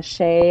Kadista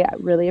Shea. I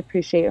really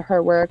appreciate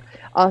her work.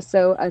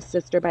 Also, a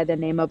sister by the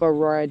name of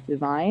Aurora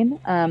Divine.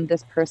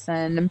 This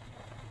person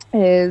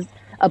is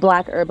a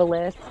Black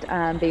herbalist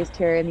based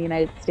here in the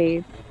United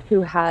States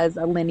who has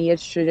a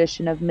lineage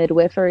tradition of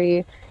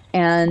midwifery,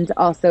 and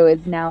also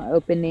is now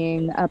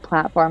opening a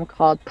platform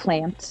called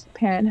Plant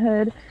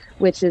Parenthood,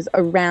 which is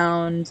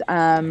around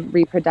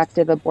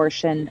reproductive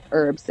abortion,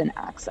 herbs, and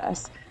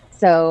access.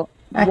 So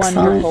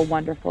excellent.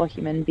 Wonderful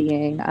human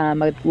being. I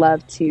would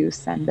love to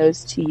send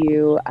those to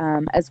you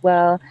as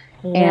well.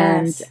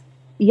 Yes.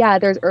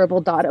 And there's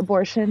Herbal Dot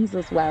Abortions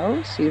as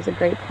well. She's a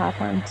great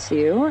platform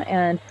too.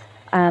 And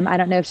I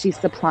don't know if she's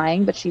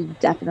supplying, but she's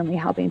definitely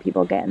helping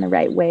people get in the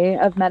right way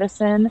of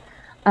medicine.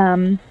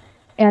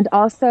 And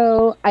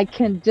also, I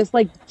can just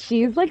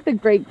she's like the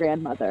great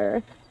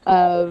grandmother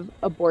of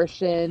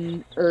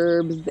abortion,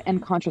 herbs,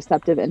 and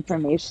contraceptive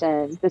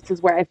information. This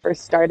is where I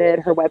first started.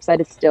 Her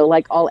website is still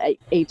like all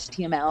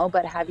HTML,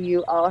 but have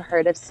you all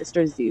heard of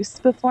Sister Zeus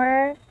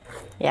before?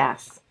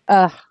 Yes.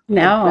 Ugh,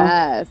 no. The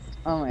best.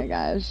 Oh my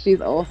gosh,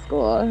 she's old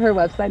school. Her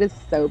website is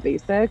so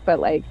basic, but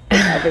like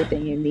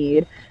everything you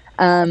need.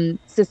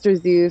 Sister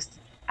Zeus,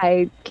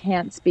 I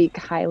can't speak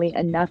highly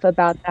enough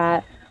about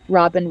that.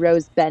 Robin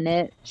Rose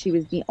Bennett, she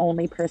was the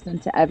only person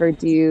to ever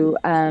do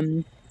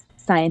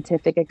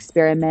scientific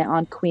experiment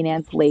on Queen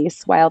Anne's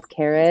lace, wild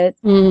carrot,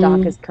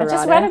 Daucus carota. I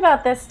just read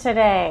about this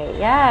today.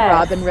 Yes.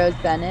 Robin Rose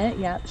Bennett,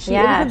 It was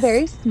a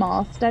very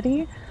small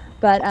study,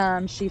 but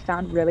she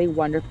found really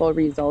wonderful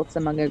results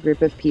among a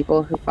group of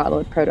people who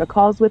followed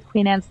protocols with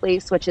Queen Anne's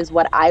lace, which is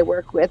what I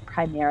work with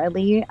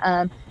primarily.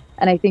 And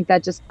I think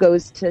that just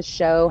goes to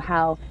show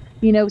how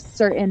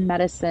certain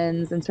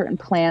medicines and certain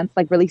plants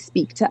really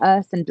speak to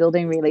us, and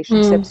building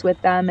relationships with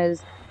them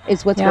is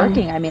what's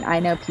working. I mean, I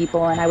know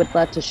people, and I would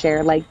love to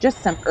share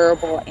just some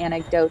herbal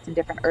anecdotes and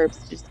different herbs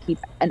to just keep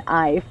an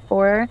eye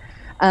for.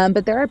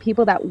 But there are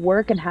people that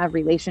work and have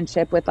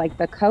relationship with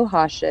the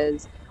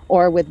cohoshes,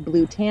 or with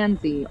blue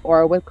tansy,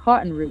 or with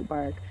cotton root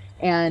bark.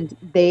 And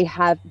they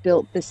have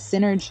built this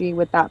synergy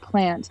with that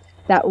plant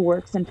that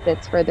works and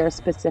fits for their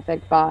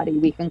specific body.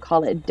 We can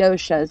call it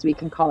doshas, we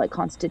can call it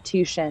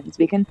constitutions,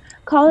 we can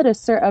call it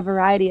a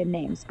variety of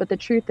names. But the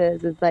truth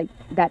is like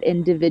that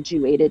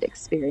individuated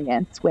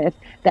experience with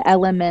the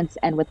elements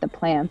and with the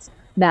plants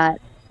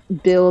that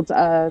builds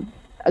a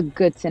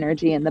good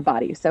synergy in the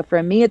body. So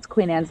for me, it's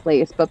Queen Anne's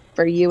lace, but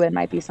for you, it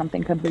might be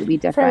something completely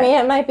different. For me,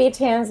 it might be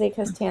tansy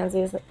because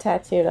tansy is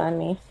tattooed on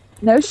me.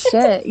 No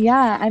shit.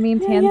 Yeah. I mean,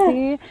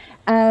 tansy.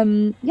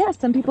 Yeah.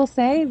 Some people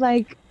say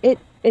like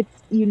it's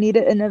you need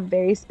it in a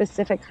very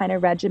specific kind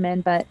of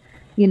regimen, but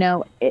you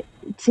know,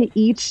 to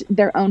each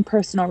their own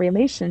personal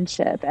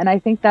relationship. And I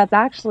think that's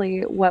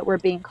actually what we're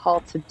being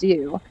called to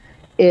do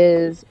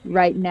is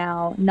right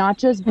now, not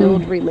just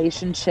build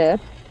relationship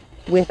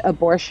with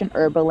abortion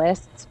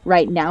herbalists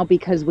right now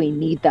because we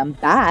need them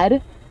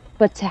bad,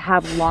 but to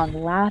have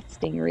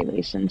long-lasting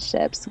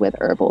relationships with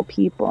herbal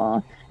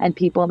people and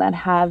people that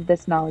have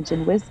this knowledge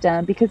and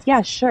wisdom. Because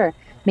yeah, sure,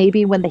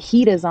 maybe when the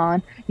heat is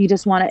on, you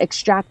just want to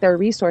extract their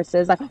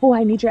resources. Like, oh,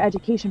 I need your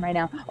education right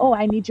now. Oh,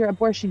 I need your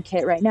abortion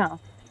kit right now.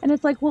 And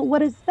it's like, well,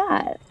 what is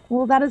that?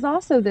 Well, that is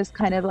also this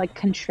kind of like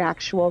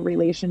contractual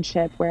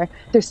relationship where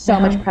there's so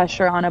much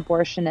pressure on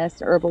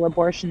abortionists, herbal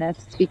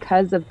abortionists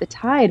because of the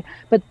tide,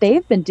 but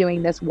they've been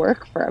doing this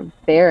work for a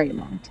very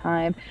long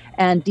time.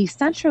 And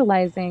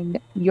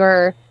decentralizing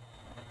your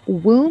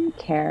womb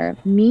care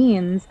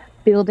means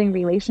building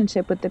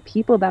relationship with the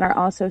people that are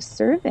also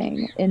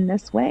serving in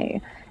this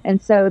way.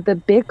 And so the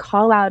big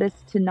call out is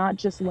to not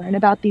just learn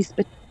about these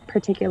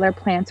particular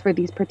plants for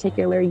these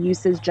particular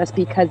uses just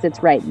because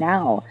it's right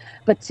now,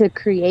 but to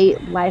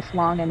create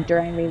lifelong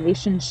enduring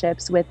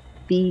relationships with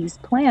these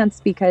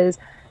plants because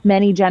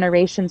many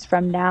generations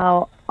from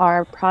now,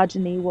 our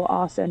progeny will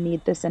also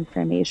need this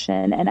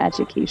information and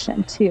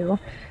education too.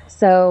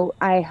 So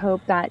I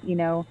hope that, you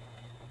know,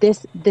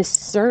 this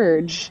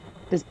surge,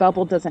 this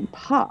bubble doesn't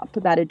pop,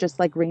 that it just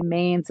like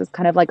remains as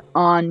kind of like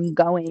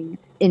ongoing,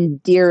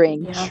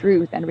 endearing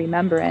truth and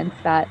remembrance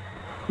that,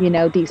 you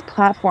know, these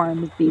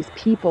platforms, these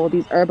people,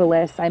 these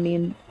herbalists, I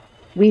mean,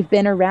 we've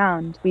been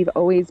around. We've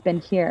always been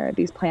here.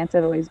 These plants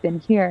have always been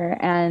here.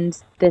 And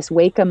this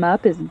wake 'em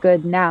up is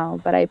good now.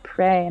 But I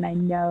pray and I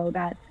know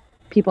that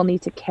people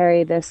need to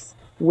carry this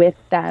with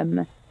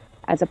them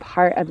as a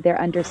part of their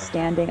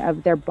understanding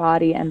of their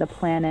body and the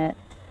planet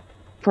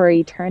for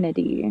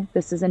eternity.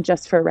 This isn't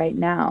just for right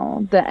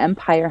now. The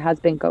empire has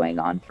been going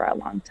on for a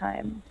long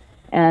time.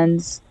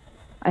 And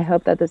I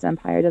hope that this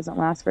empire doesn't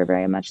last for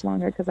very much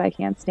longer because I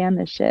can't stand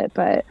this shit.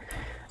 But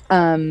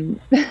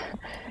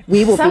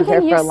we will be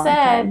here for a long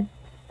time.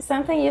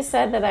 Something you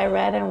said that I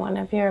read in one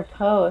of your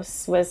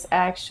posts was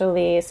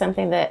actually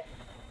something that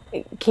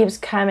keeps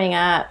coming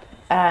up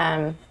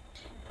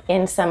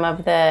in some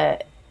of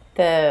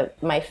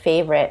my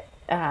favorite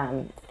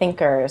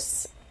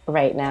thinkers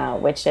right now,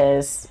 which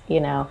is, you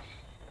know,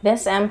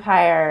 this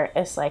empire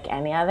is like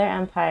any other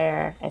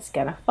empire. It's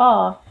gonna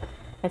fall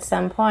at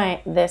some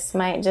point. This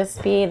might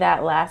just be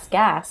that last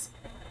gasp,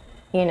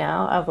 you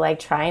know, of like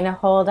trying to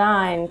hold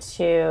on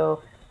to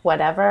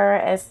whatever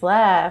is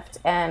left.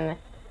 And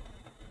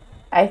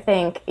I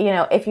think, you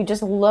know, if you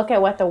just look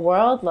at what the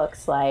world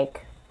looks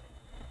like,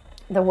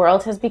 the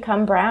world has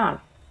become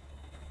brown.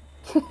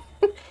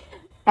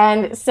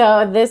 And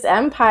so this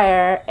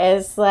empire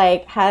is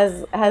like,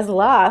 has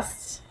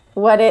lost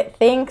what it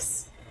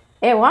thinks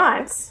it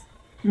wants.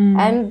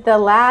 And the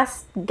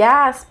last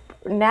gasp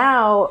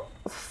now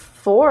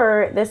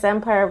for this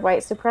empire of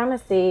white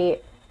supremacy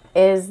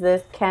is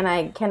this: can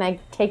I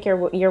take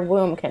your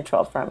womb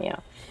control from you?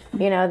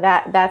 You know,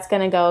 that's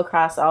going to go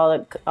across all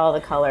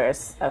the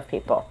colors of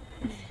people,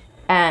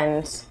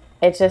 and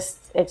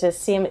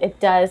it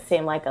does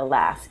seem like a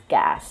last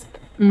grasp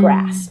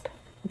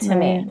to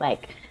me,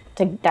 like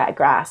to that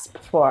grasp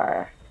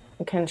for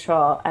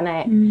control.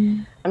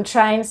 And I'm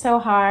trying so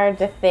hard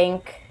to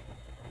think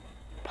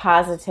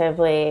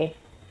positively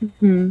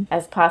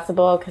as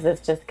possible, because it's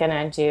just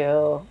gonna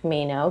do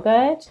me no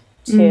good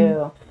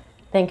to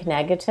think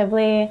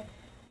negatively.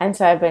 And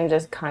so I've been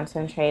just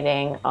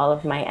concentrating all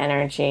of my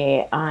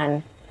energy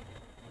on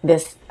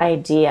this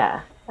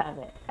idea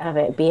of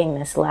it being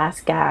this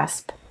last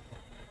gasp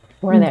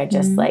where they're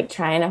just like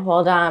trying to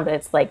hold on, but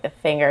it's like the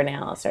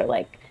fingernails are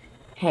like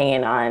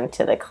hanging on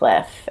to the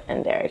cliff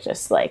and they're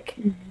just like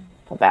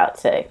about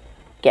to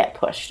get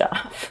pushed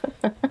off.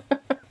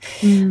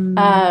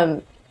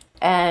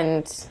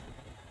 And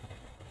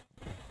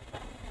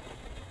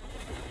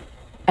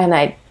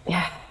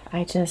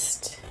I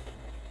just,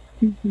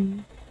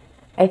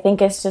 I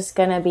think it's just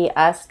going to be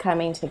us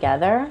coming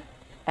together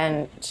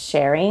and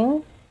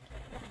sharing,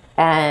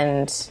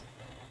 and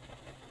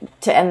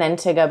then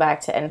to go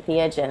back to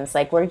entheogens,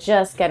 like we're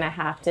just going to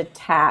have to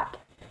tap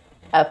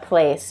a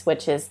place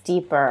which is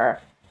deeper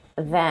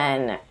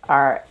than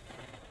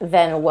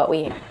what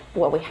we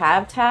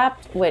have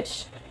tapped,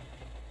 which,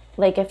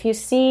 like, if you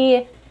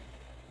see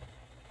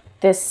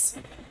this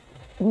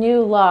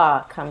new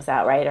law comes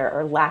out, right,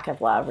 or lack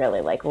of law,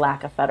 really, like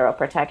lack of federal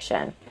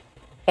protection,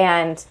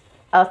 and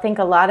I think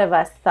a lot of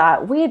us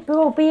thought we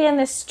will be in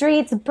the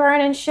streets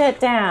burning shit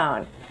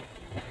down,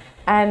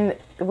 and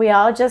we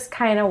all just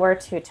kind of were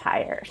too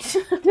tired.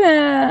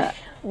 Yeah.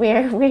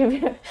 We're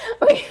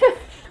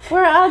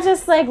all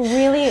just like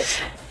really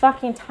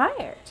fucking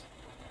tired.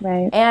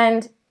 Right.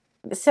 And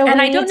so And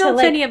we I don't need know to, if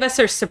like, any of us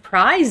are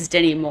surprised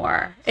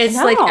anymore. It's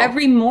No. like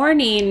every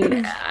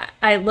morning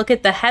I look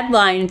at the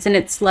headlines and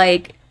it's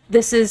like,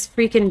 this is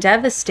freaking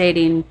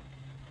devastating,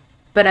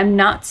 but I'm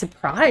not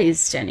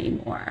surprised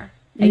anymore.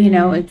 You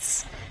know,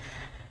 it's,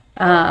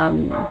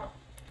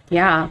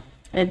 yeah,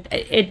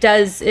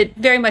 it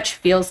very much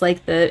feels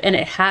like and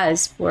it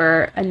has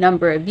for a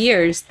number of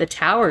years, the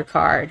Tower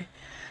card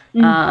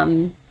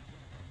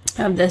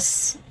of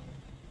this.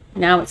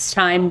 Now it's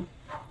time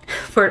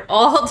for it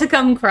all to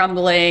come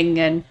crumbling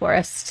and for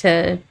us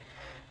to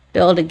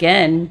build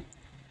again.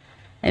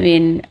 I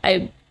mean,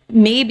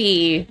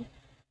 maybe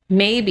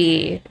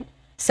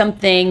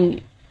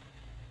something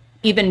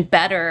even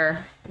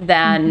better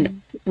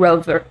than Roe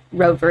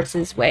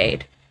versus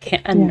Wade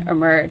can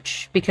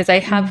emerge, because I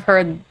have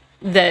heard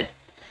that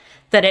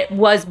it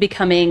was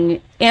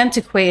becoming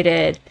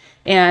antiquated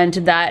and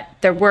that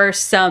there were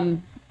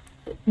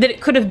that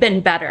it could have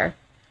been better.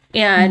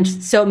 And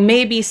so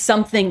maybe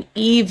something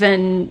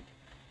even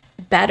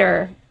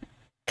better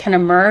can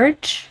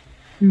emerge.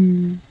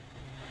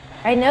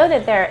 I know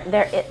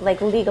that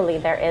like legally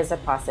there is a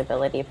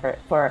possibility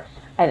for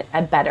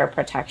a better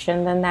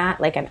protection than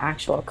that, like an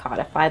actual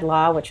codified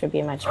law, which would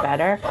be much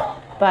better.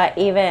 But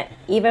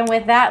even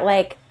with that,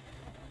 like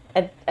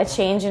a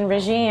change in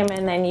regime,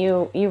 and then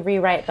you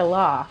rewrite the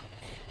law.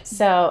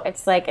 So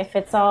it's like, if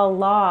it's all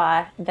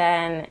law,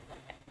 then,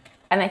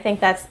 and I think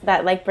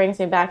that like brings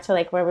me back to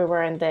like where we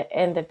were in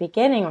the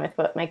beginning with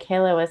what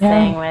Michaela was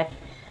saying with,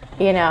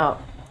 you know,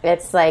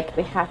 it's like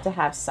we have to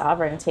have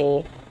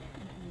sovereignty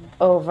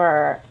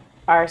over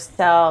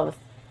ourselves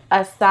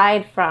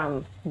aside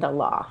from the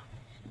law.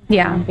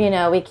 Yeah. You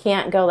know, we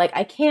can't go like,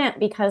 I can't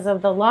because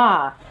of the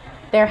law.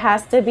 There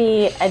has to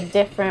be a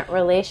different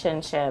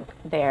relationship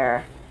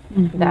there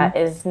that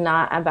is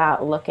not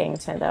about looking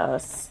to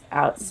those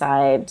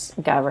outside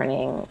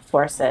governing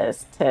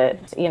forces to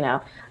you know,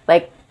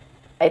 like,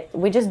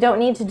 we just don't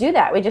need to do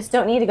that. We just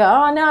don't need to go,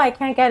 oh no, I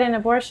can't get an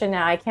abortion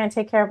now. I can't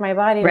take care of my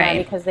body now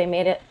because they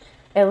made it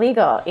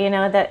illegal. You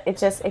know, that we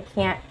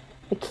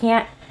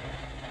can't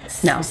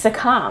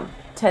succumb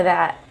to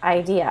that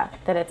idea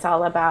that it's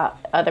all about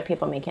other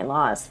people making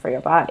laws for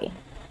your body.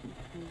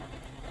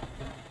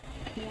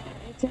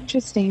 It's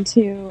interesting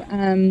too.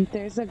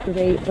 There's a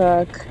great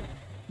book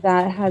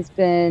that has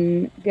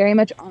been very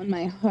much on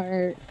my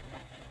heart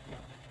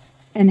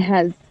and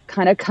has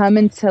kind of come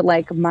into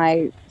like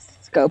my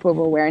scope of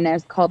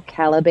awareness, called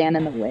Caliban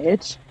and the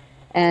Witch.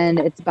 And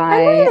it's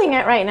by... I'm reading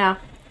it right now.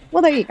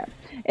 Well, there you go.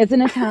 It's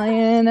an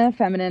Italian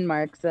feminine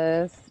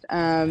Marxist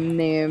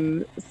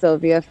named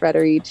Silvia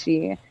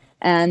Federici,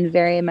 and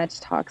very much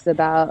talks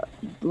about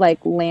like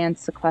land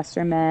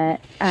sequesterment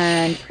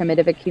and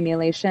primitive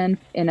accumulation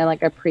in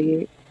a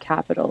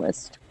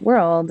pre-capitalist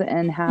world,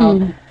 and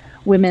how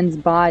women's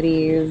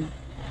bodies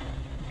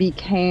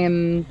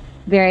became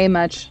very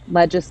much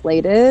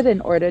legislated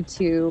in order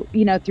to,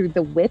 you know, through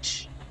the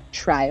witch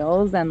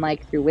trials and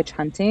like through witch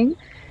hunting,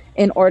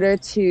 in order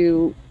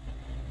to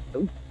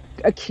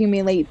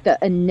accumulate the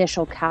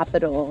initial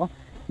capital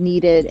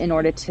needed in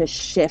order to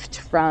shift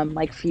from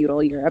like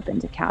feudal Europe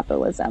into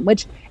capitalism,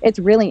 which it's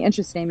really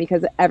interesting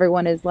because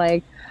everyone is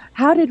like,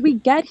 how did we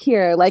get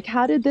here? Like,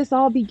 how did this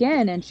all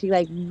begin? And she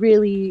like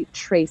really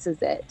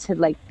traces it to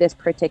like this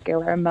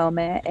particular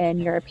moment in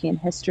European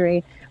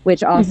history,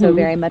 which also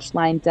very much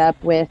lined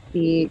up with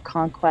the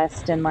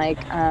conquest and like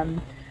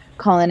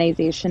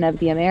colonization of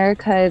the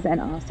Americas,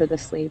 and also the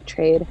slave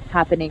trade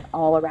happening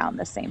all around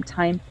the same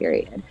time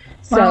period.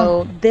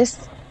 So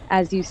this,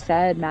 as you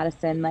said,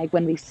 Madison, like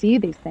when we see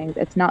these things,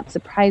 it's not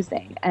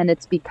surprising. And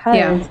it's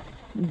because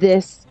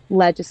this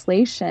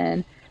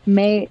legislation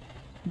may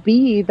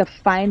be the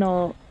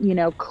final, you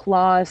know,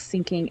 clause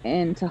sinking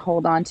in to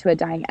hold on to a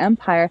dying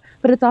empire,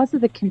 but it's also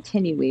the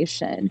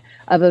continuation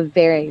of a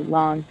very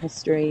long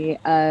history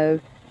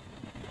of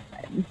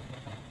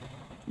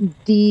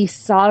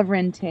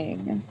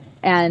de-sovereignting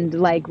and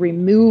like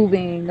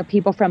removing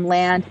people from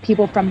land,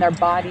 people from their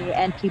body,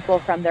 and people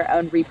from their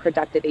own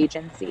reproductive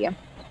agency.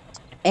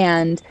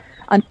 And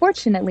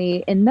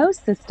unfortunately, in those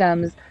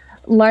systems,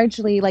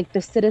 largely like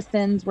the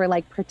citizens were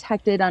like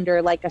protected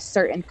under like a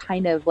certain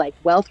kind of like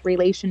wealth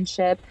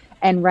relationship.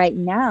 And right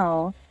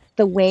now,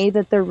 the way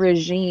that the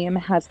regime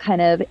has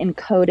kind of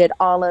encoded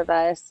all of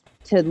us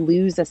to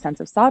lose a sense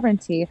of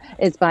sovereignty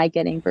is by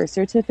getting birth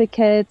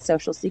certificates,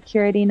 social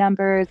security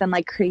numbers, and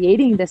like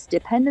creating this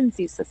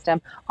dependency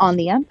system on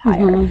the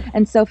empire.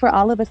 And so for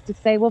all of us to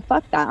say, well,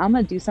 fuck that, I'm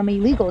gonna do some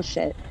illegal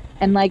shit.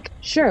 And like,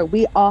 sure,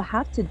 we all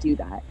have to do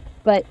that.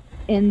 But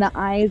in the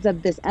eyes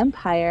of this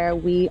empire,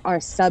 we are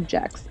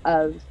subjects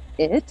of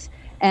it.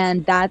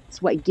 And that's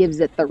what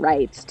gives it the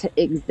right to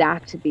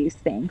exact these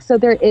things. So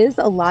there is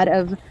a lot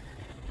of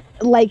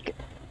like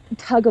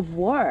tug of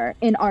war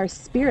in our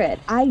spirit.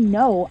 I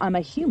know I'm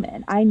a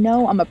human. I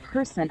know I'm a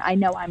person. I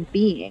know I'm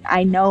being.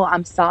 I know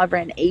I'm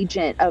sovereign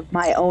agent of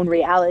my own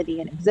reality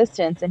and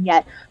existence. And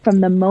yet,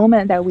 from the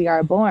moment that we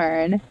are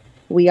born,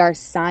 we are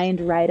signed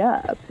right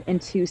up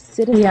into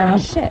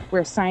citizenship.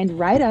 We're signed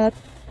right up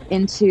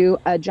into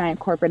a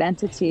giant corporate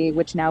entity,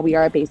 which now we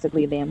are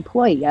basically the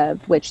employee of,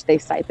 which they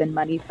stipend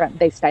money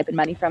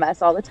from us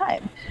all the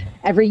time.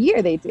 Every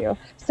year they do.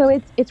 So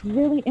it's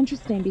really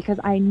interesting because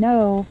I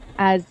know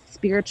as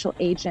spiritual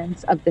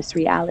agents of this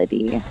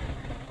reality,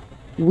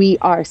 we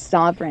are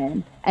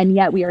sovereign, and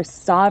yet we are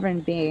sovereign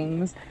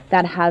beings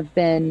that have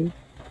been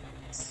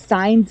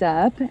signed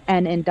up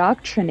and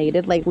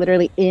indoctrinated, like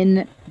literally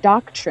in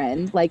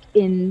doctrine, like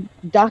in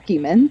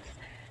documents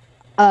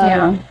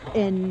of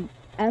an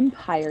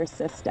empire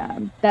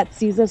system that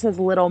sees us as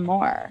little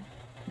more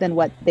than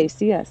what they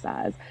see us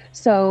as.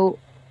 So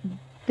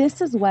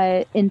this is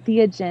what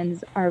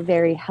entheogens are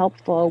very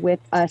helpful with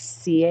us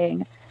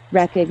seeing,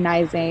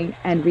 recognizing,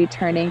 and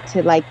returning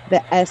to like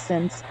the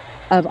essence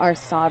of our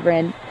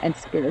sovereign and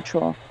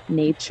spiritual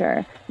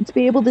nature, and to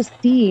be able to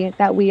see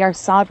that we are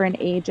sovereign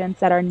agents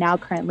that are now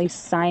currently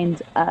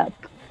signed up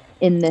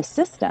in this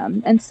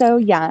system. And so,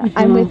 yeah,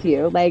 I'm with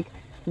you. Like,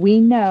 we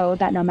know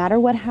that no matter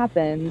what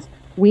happens,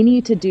 we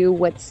need to do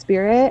what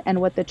spirit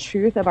and what the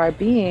truth of our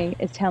being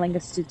is telling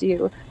us to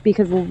do,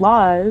 because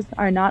laws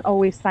are not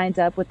always signed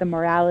up with the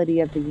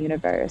morality of the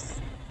universe.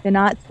 They're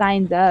not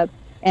signed up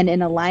and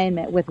in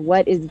alignment with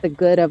what is the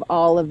good of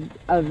all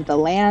of the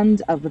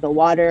land, of the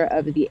water,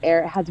 of the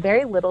air. It has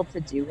very little to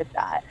do with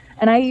that.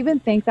 And I even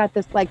think that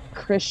this like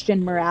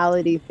Christian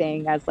morality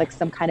thing as like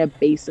some kind of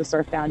basis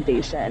or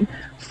foundation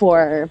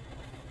for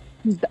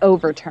the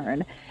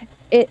overturn,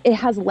 it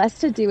has less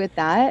to do with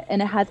that,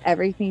 and it has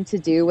everything to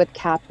do with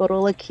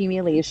capital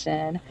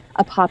accumulation,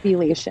 a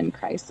population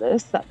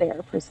crisis that they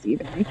are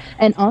perceiving,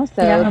 and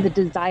also the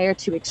desire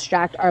to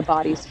extract our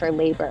bodies for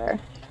labor,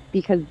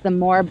 because the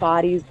more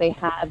bodies they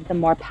have, the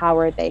more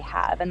power they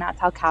have. And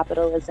that's how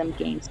capitalism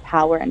gains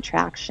power and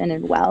traction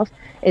and wealth,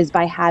 is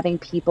by having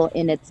people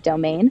in its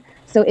domain.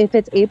 So if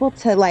it's able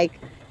to like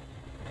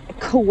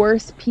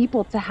coerce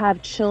people to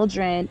have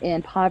children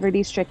in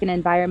poverty-stricken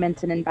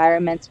environments and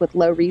environments with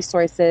low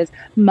resources,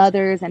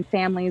 mothers and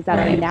families that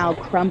are now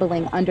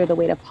crumbling under the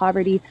weight of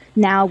poverty.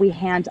 Now we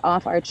hand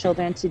off our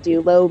children to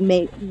do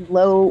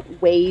low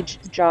wage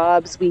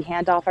jobs. We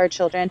hand off our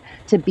children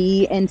to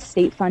be in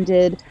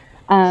state-funded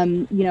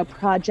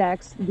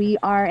projects. We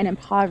are an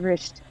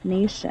impoverished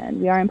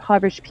nation. We are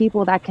impoverished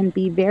people that can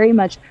be very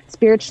much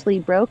spiritually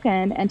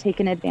broken and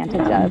taken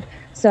advantage of.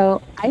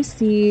 So I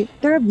see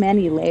there are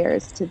many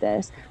layers to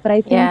this, but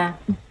I think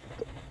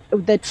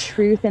the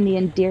truth and the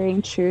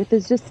endearing truth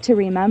is just to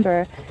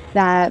remember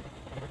that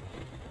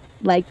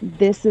like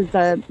this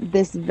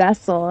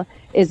vessel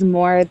is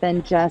more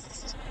than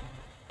just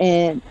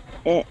a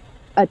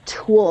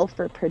tool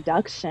for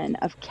production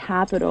of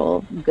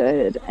capital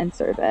good and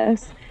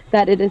service,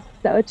 that it is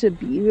such a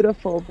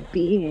beautiful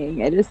being.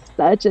 It is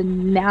such a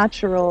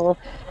natural,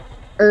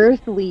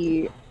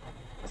 earthly,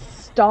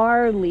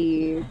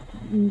 starly,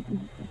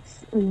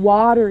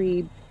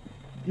 watery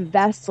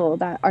vessel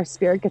that our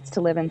spirit gets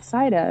to live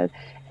inside of.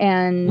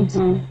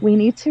 And we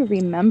need to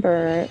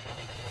remember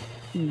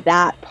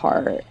that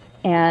part.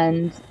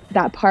 And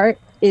that part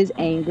is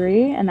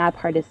angry, and that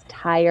part is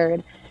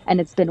tired,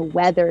 and it's been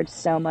weathered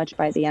so much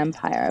by the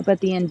empire. But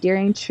the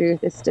endearing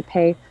truth is to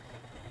pay,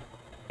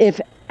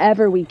 if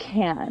ever we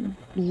can,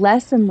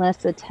 less and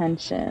less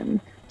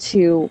attention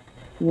to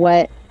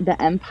what the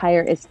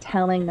empire is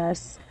telling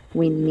us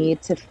we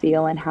need to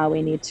feel and how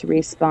we need to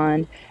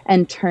respond,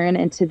 and turn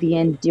into the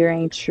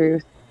endearing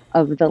truth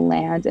of the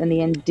land and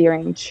the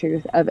endearing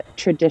truth of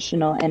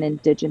traditional and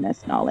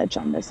indigenous knowledge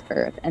on this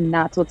earth. And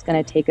that's what's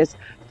going to take us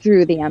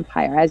through the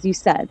empire. As you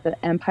said,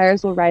 the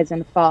empires will rise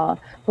and fall,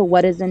 but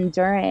what is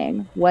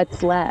enduring?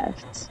 What's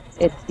left?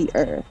 It's the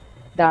earth.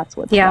 That's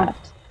what's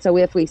left. So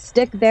if we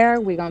stick there,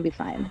 we're going to be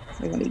fine.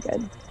 We're going to be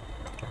good.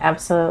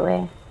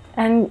 Absolutely.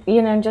 And,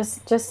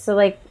 just to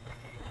like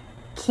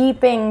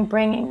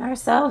bringing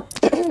ourselves,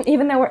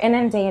 even though we're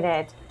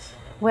inundated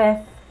with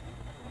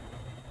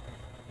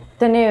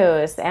the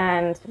news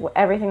and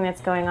everything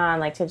that's going on,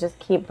 like to just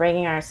keep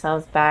bringing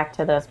ourselves back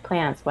to those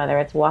plants, whether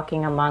it's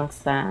walking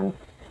amongst them,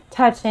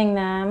 touching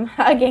them,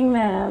 hugging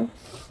them,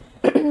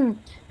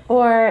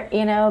 or,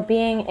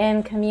 being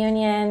in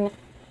communion,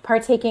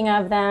 partaking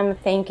of them,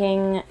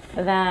 thanking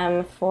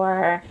them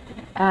for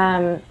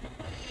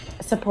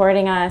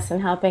supporting us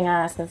and helping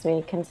us as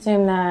we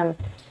consume them,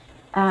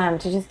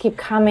 to just keep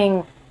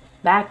coming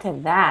back to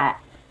that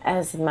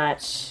as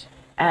much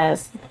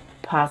as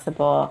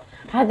possible.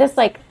 I had this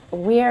like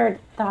weird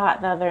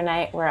thought the other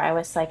night where I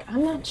was like,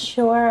 I'm not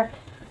sure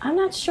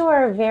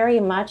very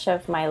much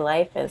of my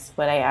life is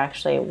what I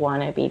actually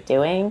want to be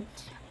doing.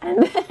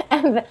 And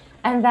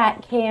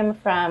that came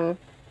from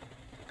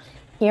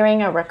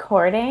hearing a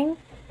recording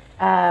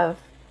of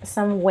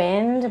some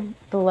wind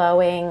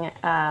blowing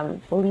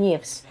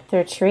leaves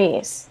through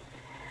trees.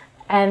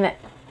 And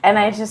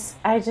I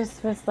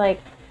just was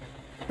like,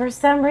 for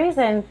some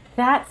reason,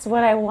 that's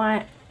what I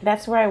want.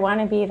 That's where I want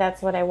to be.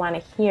 That's what I want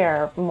to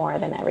hear more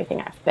than everything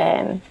I've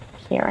been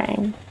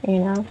hearing,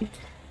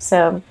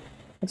 So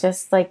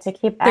just like to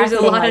keep There's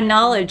asking, a lot of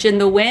knowledge in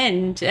the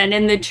wind and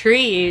in the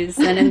trees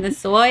and in the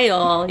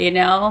soil,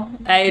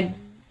 I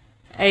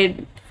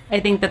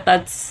think that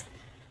that's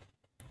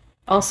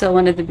also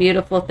one of the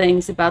beautiful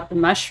things about the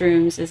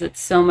mushrooms is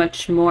it's so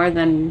much more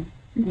than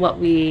what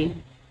we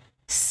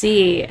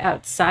see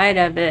outside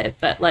of it.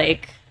 But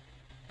like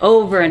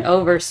over and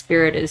over,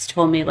 Spirit has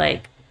told me,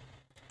 like,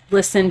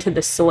 listen to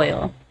the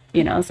soil.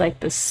 It's like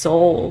the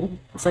soul.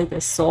 It's like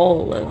the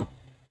soul of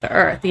the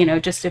earth.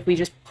 Just if we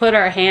just put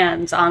our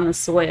hands on the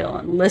soil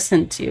and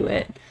listen to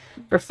it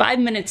for 5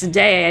 minutes a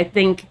day, I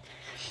think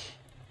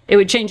it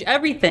would change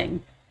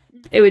everything.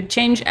 It would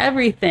change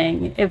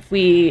everything if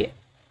we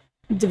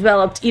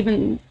developed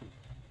even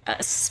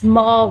a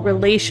small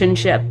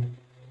relationship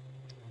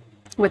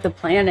with the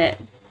planet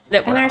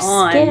that we're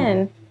on,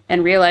 skin,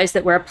 and realize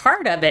that we're a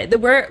part of it, that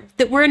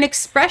we're an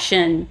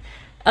expression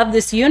of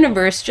this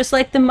universe, just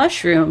like the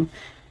mushroom,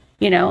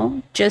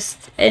 and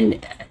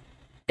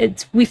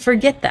we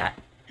forget that.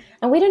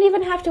 And we don't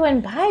even have to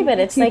imbibe it.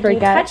 It's like you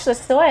touch the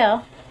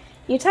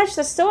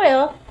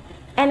soil,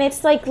 and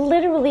it's like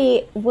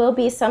literally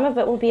some of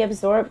it will be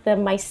absorbed. The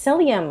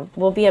mycelium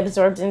will be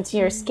absorbed into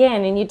your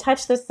skin, and you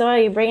touch the soil,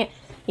 you bring it,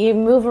 you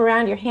move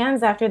around your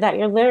hands after that.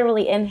 You're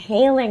literally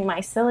inhaling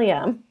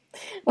mycelium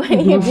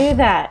when you do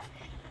that.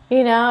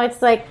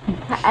 It's like,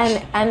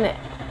 and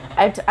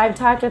I've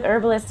talked with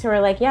herbalists who are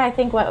like, yeah, I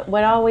think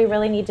what all we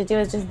really need to do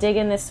is just dig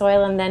in the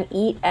soil and then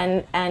eat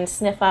and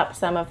sniff up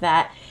some of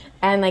that.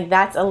 And like,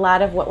 that's a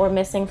lot of what we're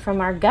missing from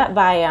our gut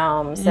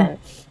biomes and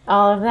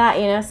all of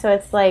that, So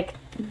it's like,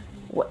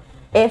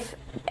 if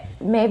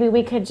maybe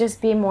we could just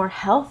be more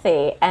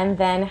healthy and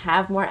then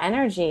have more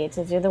energy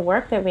to do the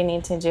work that we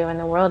need to do in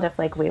the world, if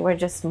like we were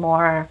just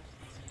more,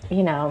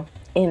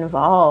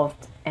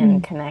 involved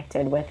and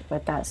connected with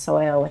that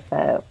soil,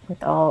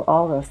 with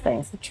all those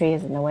things, the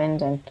trees and the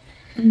wind,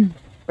 and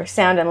we're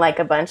sounding like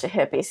a bunch of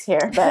hippies here,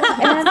 but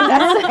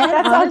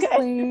that's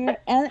honestly,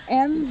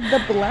 and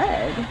the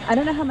blood. I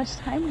don't know how much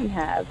time we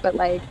have, but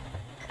like,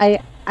 I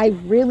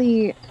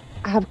really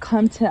have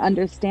come to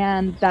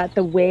understand that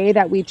the way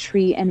that we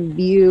treat and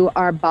view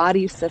our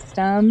body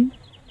system,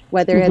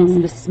 whether it's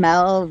the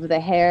smell of the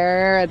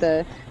hair,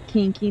 the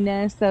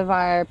kinkiness of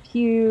our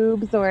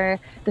pubes, or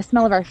the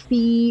smell of our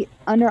feet,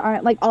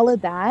 underarm, like all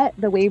of that,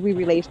 the way we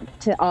relate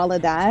to all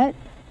of that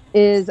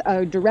is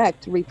a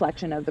direct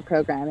reflection of the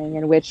programming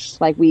in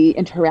which like we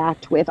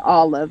interact with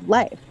all of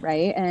life,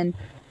 right? And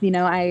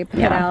I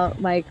put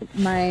out like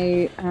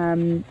my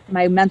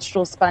my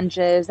menstrual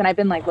sponges, and I've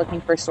been like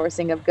looking for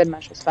sourcing of good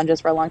menstrual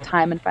sponges for a long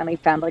time, and finally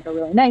found like a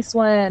really nice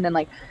one, and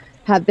like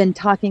have been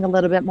talking a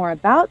little bit more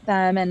about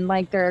them. And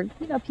like there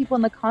are people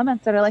in the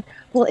comments that are like,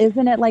 well,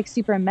 isn't it like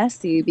super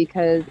messy?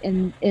 Because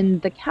in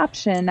the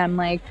caption I'm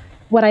like,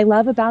 what I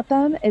love about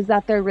them is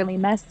that they're really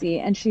messy.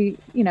 And she,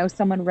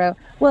 someone wrote,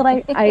 well,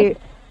 I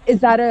is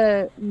that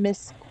a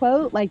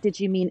misquote? Like, did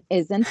you mean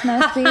isn't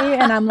messy?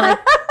 And I'm like,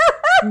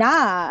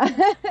 nah,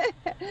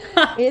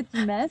 it's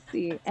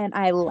messy and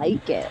I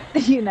like it.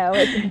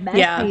 It's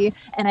messy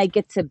and I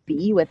get to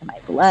be with my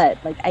blood.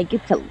 Like I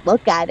get to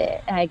look at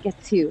it and I get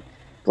to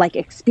like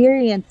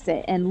experience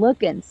it and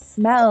look and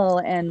smell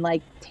and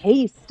like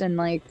taste and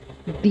like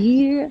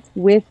be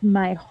with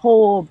my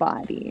whole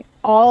body,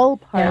 all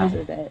parts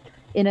of it,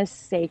 in a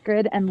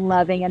sacred and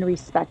loving and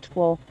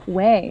respectful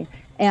way.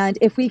 And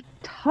if we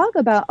talk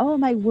about, oh,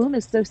 my womb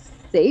is so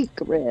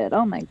sacred,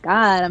 oh my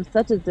God, I'm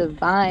such a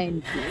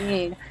divine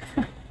being,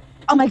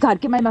 oh my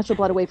God, get my menstrual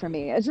blood away from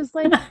me. It's just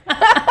like,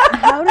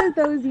 how do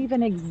those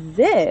even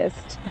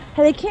exist?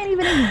 They can't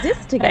even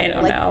exist together.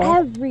 I don't know.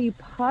 Every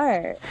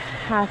part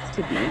has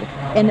to be,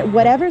 and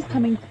whatever's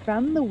coming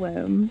from the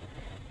womb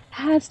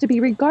has to be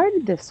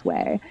regarded this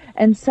way.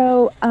 And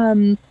so,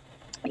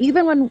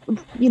 even when,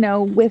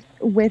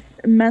 with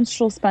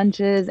menstrual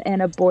sponges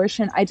and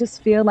abortion, I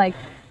just feel like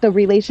the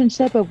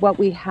relationship of what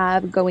we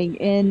have going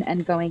in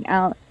and going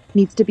out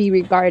needs to be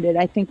regarded.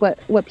 I think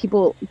what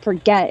people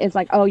forget is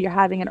like, oh, you're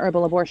having an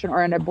herbal abortion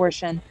or an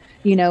abortion,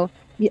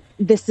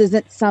 this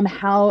isn't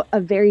somehow a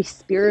very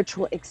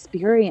spiritual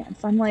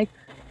experience. I'm like,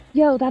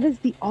 yo, that is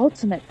the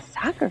ultimate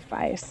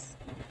sacrifice.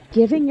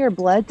 Giving your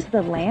blood to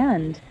the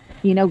land,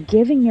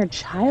 giving your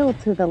child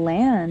to the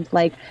land,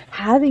 like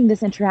having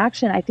this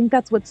interaction. I think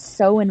that's what's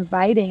so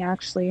inviting,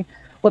 actually,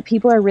 what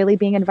people are really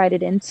being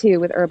invited into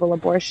with herbal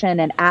abortion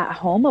and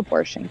at-home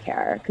abortion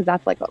care, because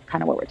that's like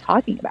kind of what we're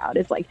talking about,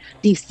 is like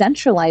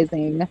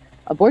decentralizing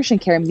abortion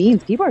care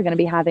means people are going to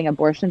be having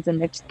abortions and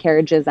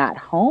miscarriages at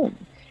home.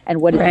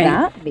 And what does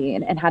that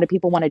mean? And how do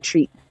people want to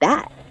treat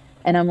that?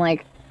 And I'm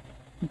like,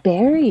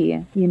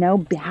 Barry,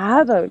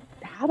 have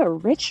a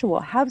ritual,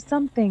 have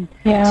something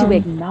to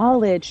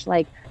acknowledge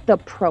like the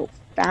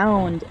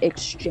profound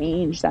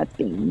exchange that's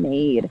being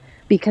made,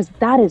 because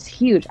that is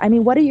huge. I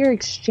mean, what are you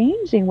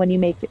exchanging when you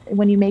make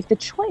the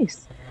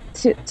choice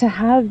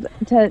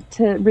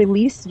to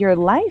release your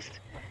life?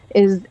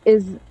 Is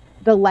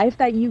the life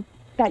that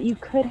that you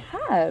could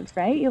have,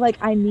 right? You're like,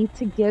 I need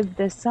to give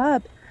this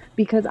up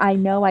because I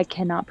know I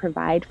cannot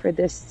provide for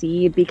this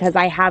seed because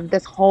I have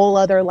this whole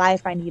other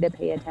life I need to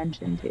pay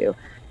attention to,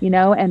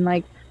 and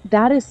like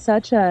that is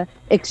such a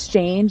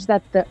exchange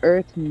that the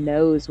earth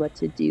knows what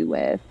to do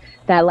with,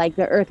 that like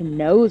the earth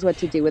knows what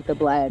to do with the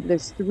blood.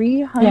 There's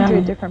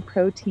 300 different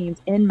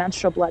proteins in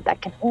menstrual blood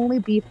that can only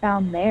be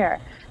found there.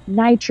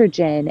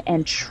 Nitrogen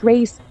and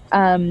trace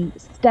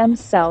stem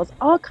cells,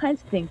 all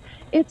kinds of things.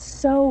 It's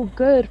so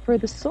good for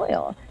the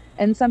soil.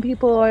 And some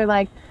people are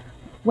like,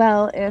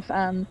 well,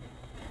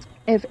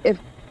 if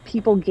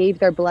people gave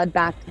their blood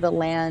back to the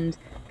land,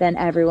 then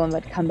everyone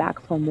would come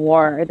back from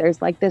war.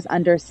 There's like this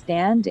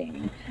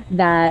understanding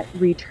that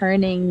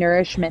returning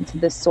nourishment to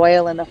the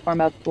soil in the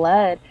form of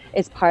blood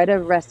is part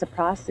of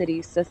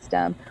reciprocity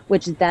system,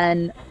 which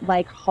then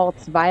like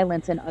halts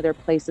violence in other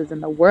places in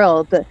the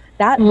world. But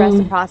that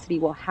reciprocity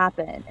will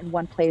happen in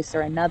one place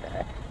or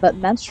another. But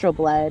menstrual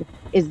blood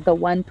is the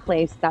one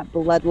place that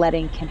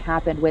bloodletting can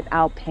happen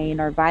without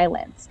pain or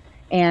violence.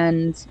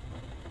 And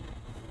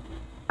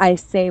I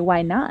say,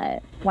 why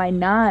not? Why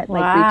not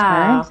like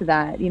return to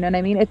that? You know what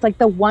I mean? It's like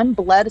the one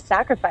blood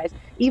sacrifice.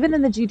 Even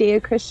in the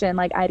Judeo-Christian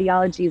like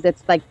ideologies,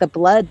 it's like the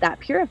blood that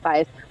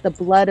purifies, the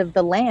blood of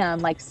the lamb,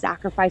 like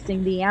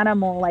sacrificing the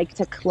animal, like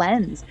to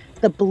cleanse.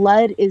 The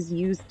blood is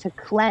used to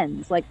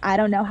cleanse. Like, I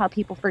don't know how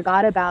people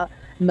forgot about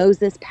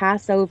Moses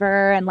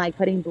Passover and like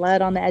putting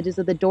blood on the edges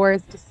of the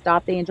doors to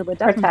stop the angel of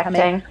death from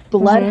coming.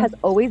 Blood has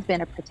always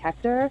been a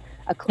protector,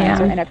 a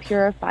cleanser, and a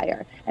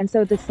purifier. And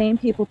so the same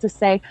people to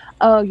say,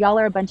 oh, y'all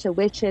are a bunch of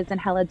witches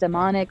and hella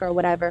demonic or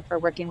whatever for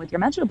working with your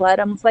menstrual blood.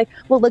 I'm just like,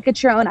 well, look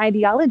at your own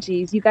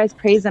ideologies. You guys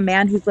praise a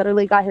man who's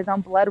literally got his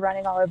own blood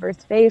running all over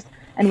his face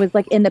and was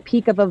like in the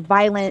peak of a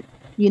violent,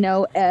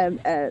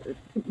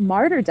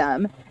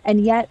 martyrdom.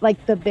 And yet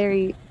like the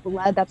very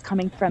blood that's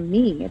coming from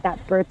me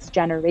that births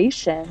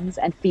generations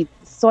and feeds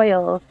the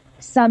soil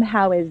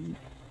somehow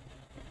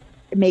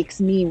makes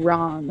me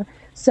wrong.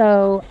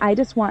 So I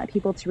just want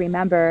people to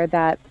remember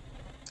that,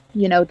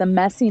 the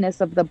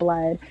messiness of the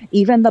blood,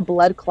 even the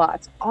blood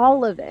clots,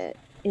 all of it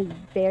is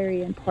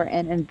very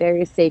important and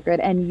very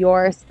sacred. And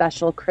your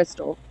special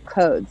crystal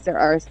codes,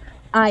 there's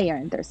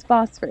iron, there's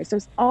phosphorus,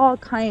 there's all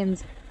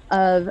kinds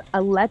of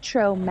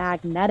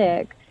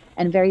electromagnetic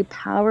and very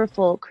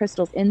powerful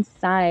crystals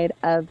inside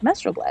of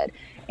menstrual blood.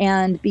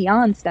 And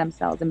beyond stem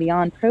cells and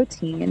beyond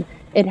protein,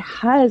 it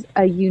has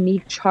a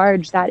unique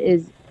charge that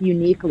is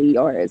uniquely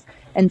yours.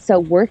 And so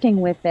working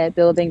with it,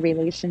 building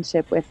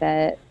relationship with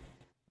it,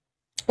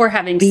 or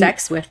having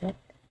sex with it,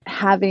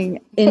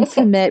 having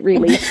intimate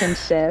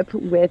relationship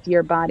with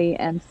your body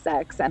and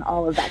sex and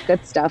all of that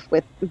good stuff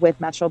with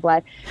menstrual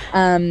blood,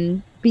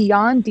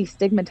 beyond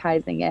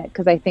destigmatizing it,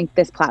 because I think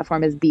this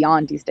platform is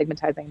beyond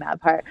destigmatizing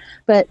that part,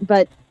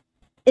 but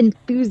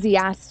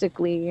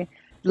enthusiastically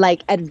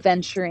like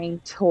adventuring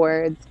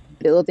towards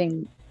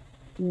building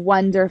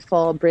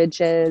wonderful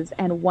bridges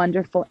and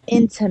wonderful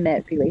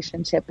intimate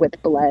relationship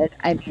with blood.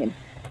 I mean,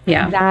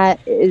 that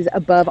is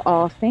above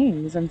all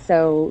things. And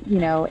so,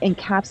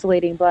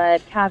 encapsulating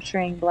blood,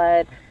 capturing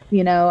blood,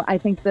 I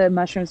think the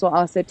mushrooms will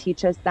also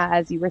teach us that,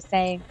 as you were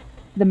saying,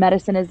 the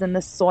medicine is in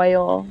the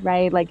soil,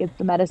 right? Like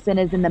the medicine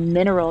is in the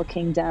mineral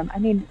kingdom. I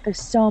mean,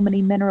 there's so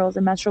many minerals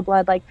in menstrual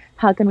blood. Like,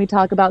 how can we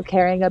talk about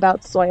caring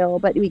about soil,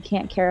 but we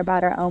can't care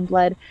about our own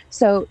blood?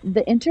 So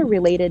the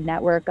interrelated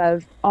network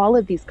of all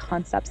of these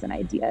concepts and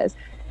ideas,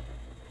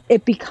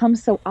 it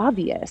becomes so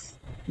obvious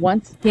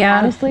once,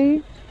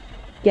 honestly,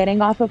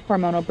 getting off of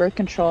hormonal birth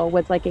control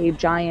was like a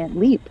giant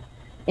leap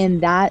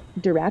in that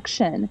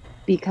direction,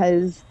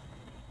 because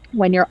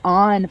when you're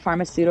on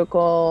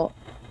pharmaceutical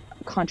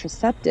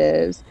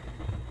contraceptives,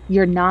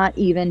 you're not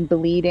even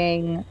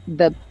bleeding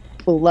the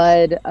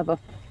blood of a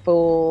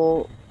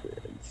full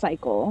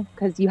cycle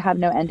because you have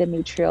no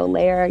endometrial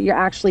layer. You're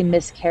actually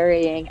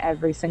miscarrying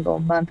every single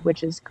month,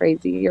 which is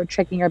crazy. You're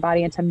tricking your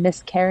body into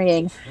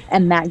miscarrying,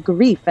 and that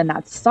grief and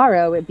that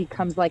sorrow, it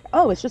becomes like,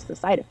 oh, it's just a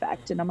side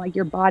effect. And I'm like,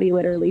 your body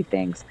literally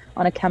thinks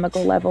on a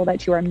chemical level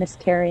that you are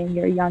miscarrying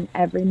your young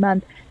every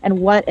month. And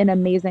what an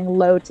amazing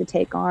load to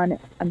take on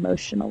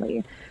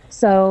emotionally.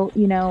 So,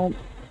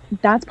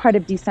 that's part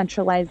of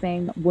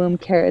decentralizing womb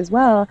care as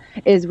well,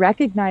 is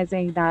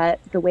recognizing that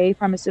the way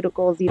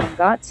pharmaceuticals even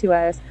got to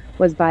us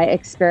was by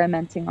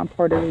experimenting on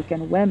Puerto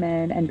Rican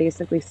women and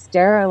basically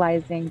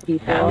sterilizing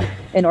people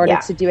in order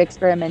to do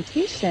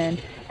experimentation.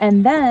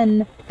 And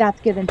then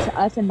that's given to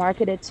us and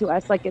marketed to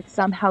us like it's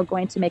somehow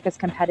going to make us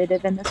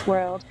competitive in this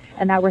world,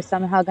 and that we're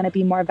somehow going to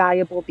be more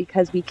valuable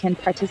because we can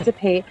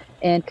participate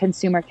in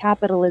consumer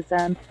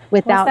capitalism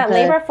without the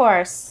labor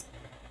force.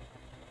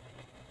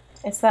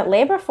 It's that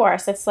labor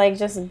force. It's like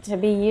just to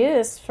be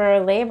used for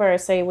labor.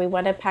 So we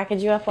want to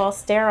package you up all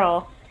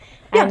sterile.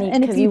 And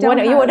because you don't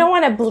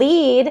want to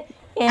bleed,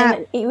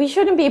 and we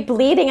shouldn't be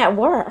bleeding at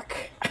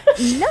work.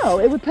 No,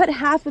 it would put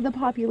half of the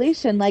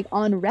population like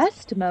on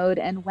rest mode.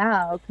 And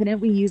wow, couldn't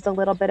we use a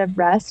little bit of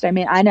rest? I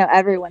mean, I know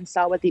everyone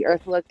saw what the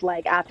earth looked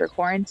like after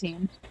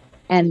quarantine.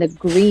 and the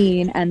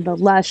green and the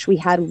lush. We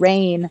had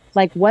rain.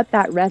 Like what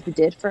that rest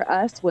did for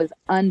us was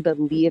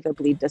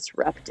unbelievably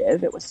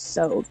disruptive. It was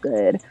so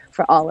good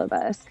for all of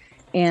us.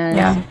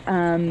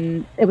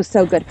 And it was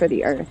so good for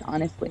the earth,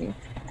 honestly.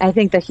 I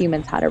think the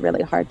humans had a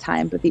really hard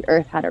time, but the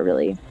earth had a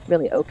really,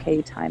 really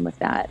okay time with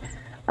that.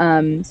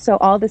 So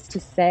all this to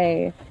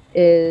say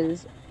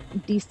is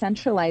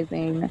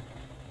decentralizing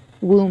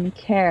womb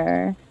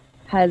care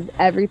has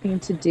everything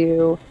to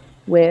do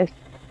with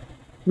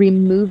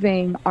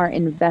removing our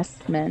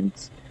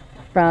investment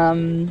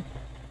from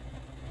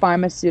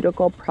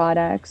pharmaceutical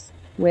products,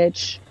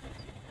 which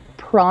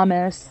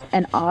promise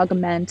and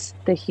augment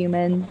the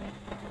human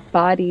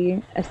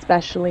body,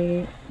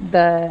 especially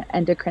the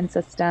endocrine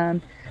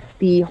system,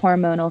 the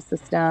hormonal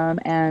system,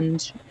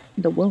 and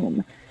the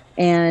womb.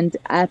 And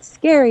that's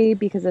scary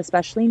because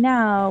especially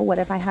now, what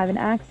if I have an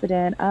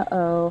accident?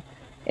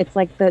 It's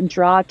like the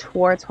draw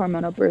towards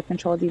hormonal birth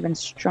control is even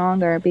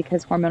stronger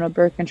because hormonal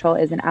birth control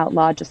isn't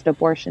outlawed, just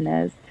abortion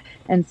is.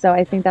 And so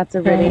I think that's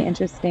a really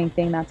interesting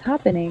thing that's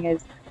happening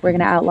is we're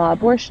going to outlaw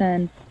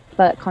abortion,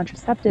 but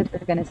contraceptives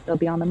are going to still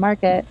be on the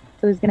market.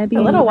 So there's going to be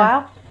a little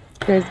while.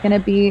 There's going to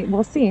be,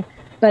 we'll see,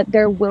 but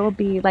there will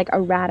be like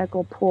a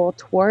radical pull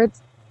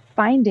towards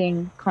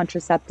finding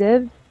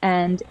contraceptive.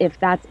 And if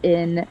that's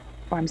in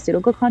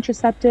pharmaceutical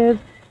contraceptive,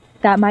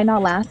 that might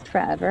not last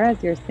forever,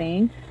 as you're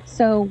saying.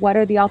 So what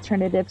are the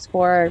alternatives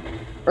for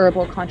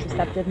herbal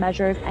contraceptive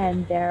measures?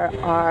 And there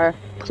are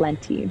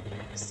plenty.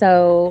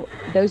 So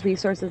those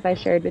resources I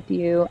shared with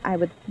you, I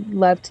would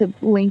love to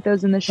link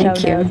those in the show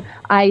notes.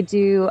 I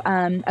do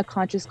a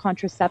conscious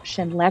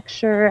contraception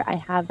lecture. I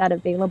have that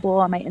available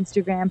on my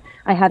Instagram.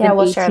 I have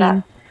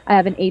I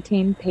have an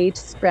 18-page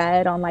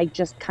spread on like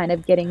just kind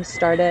of getting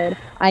started.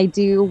 I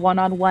do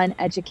one-on-one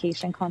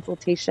education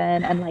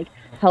consultation and like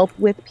help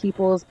with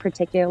people's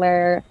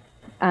particular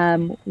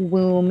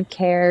womb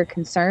care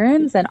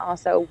concerns and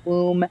also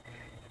womb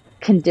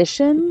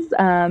conditions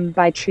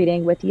by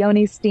treating with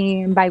yoni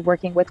steam, by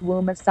working with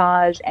womb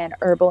massage and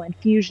herbal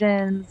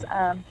infusions,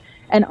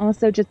 and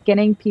also just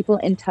getting people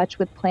in touch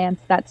with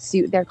plants that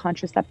suit their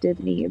contraceptive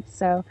needs.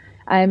 So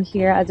I'm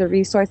here as a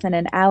resource and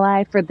an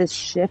ally for this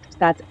shift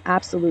that's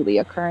absolutely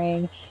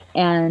occurring.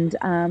 And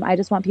I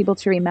just want people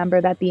to remember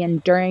that the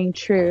enduring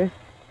truth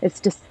is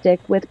to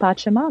stick with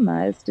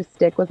Pachamama, is to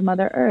stick with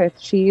Mother Earth.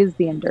 She is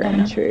the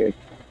enduring truth.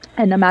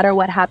 And no matter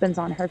what happens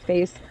on her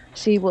face,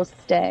 she will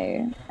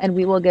stay and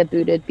we will get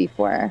booted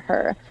before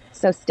her.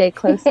 So stay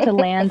close to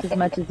land as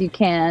much as you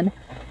can.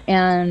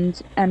 And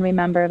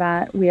remember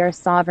that we are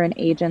sovereign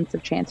agents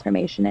of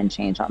transformation and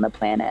change on the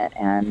planet.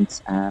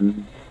 And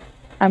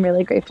I'm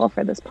really grateful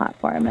for this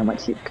platform and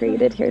what you've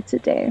created here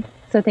today.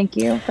 So thank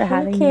you for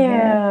having me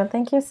here.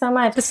 Thank you so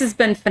much. This has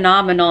been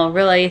phenomenal.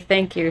 Really,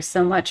 thank you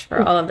so much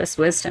for all of this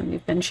wisdom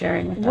you've been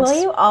sharing with us. Will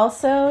you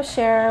also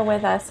share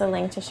with us a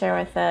link to share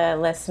with the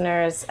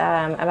listeners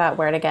about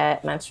where to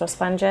get menstrual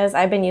sponges?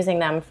 I've been using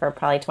them for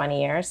probably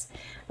 20 years,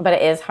 but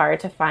it is hard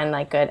to find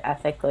like good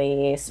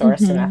ethically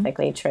sourced and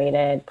ethically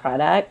traded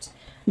product.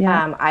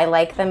 Yeah. I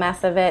like the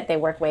mess of it. They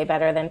work way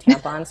better than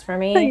tampons for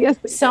me. Yes,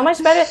 so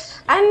much better.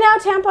 And now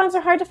tampons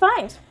are hard to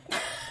find.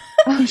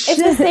 Oh, it's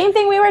the same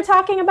thing we were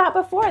talking about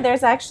before.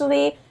 There's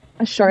actually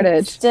a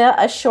shortage. Still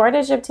a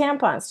shortage of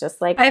tampons,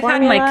 just like I've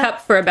formula. had my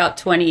cup for about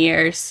 20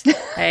 years.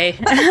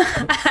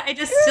 I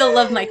just still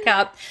love my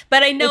cup,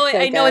 but I know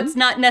it's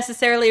not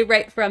necessarily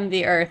right from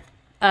the earth.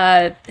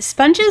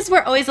 Sponges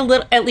were always a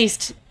little, at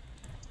least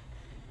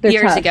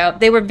years ago,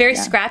 they were very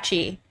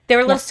scratchy. They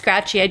were a little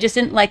scratchy. I just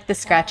didn't like the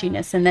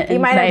scratchiness in the You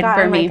might have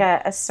gotten like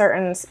a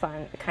certain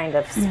kind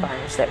of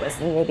sponge that was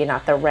maybe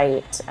not the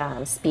right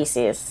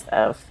species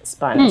of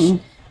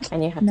sponge.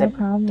 And you have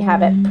to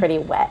have it pretty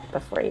wet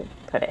before you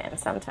put it in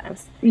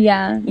sometimes.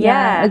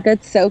 Yeah. A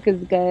good soak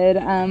is good.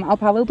 I'll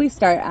probably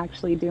start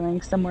actually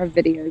doing some more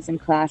videos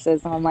and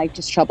classes on like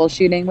just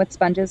troubleshooting with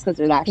sponges because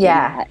there's actually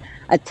not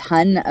a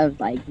ton of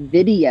like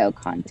video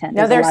content.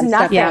 No, there's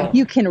nothing.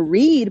 You can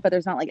read, but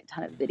there's not like a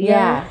ton of video.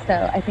 Yeah.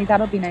 So I think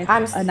that'll be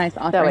nice. A nice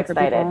offering for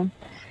people.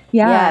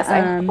 Yeah. Yes,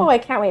 I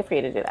can't wait for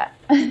you to do that.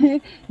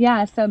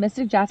 So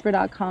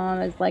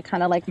mysticjasper.com is like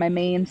kind of like my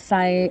main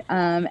site.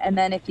 And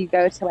then if you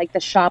go to like the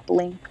shop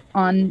link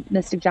on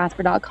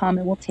mysticjasper.com,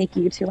 it will take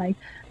you to like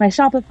my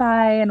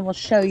Shopify and will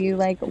show you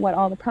like what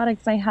all the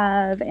products I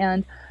have.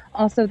 And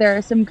also there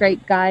are some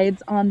great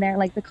guides on there,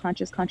 like the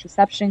Conscious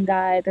Contraception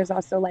Guide. There's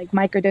also like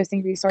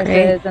microdosing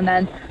resources. And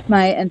then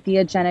my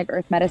Entheogenic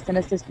Earth Medicine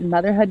Assisted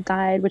Motherhood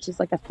Guide, which is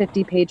like a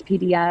 50-page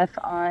PDF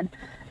on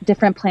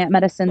different plant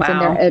medicines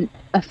and their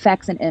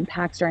effects and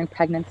impacts during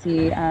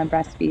pregnancy,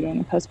 breastfeeding,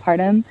 and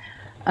postpartum.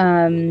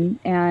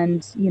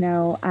 And, you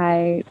know,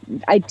 I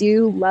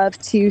do love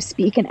to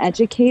speak and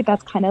educate.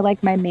 That's kind of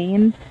like my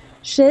main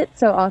shit.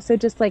 So also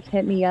just like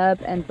hit me up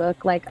and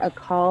book like a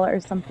call or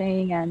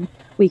something and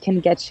we can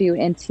get you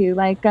into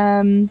like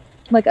a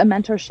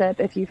mentorship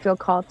if you feel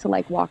called to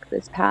like walk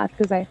this path.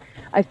 Because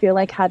I feel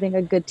like having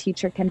a good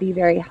teacher can be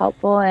very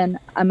helpful. And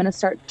I'm going to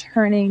start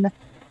turning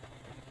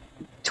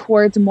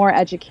towards more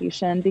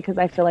education, because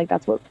I feel like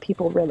that's what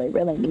people really,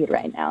 really need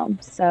right now.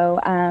 So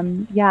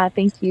yeah,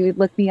 thank you.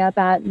 Look me up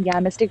at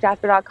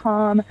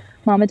mysticjasper.com,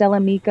 Mama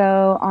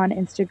Delamico on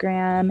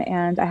Instagram,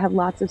 and I have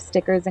lots of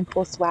stickers and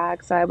cool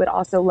swag. So I would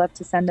also love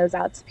to send those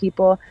out to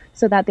people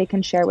so that they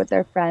can share with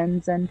their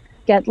friends and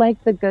get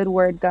like the good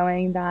word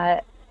going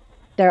that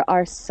there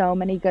are so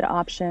many good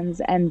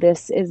options, and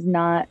this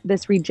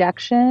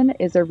rejection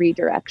is a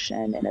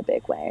redirection in a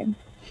big way.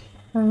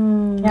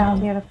 Yeah,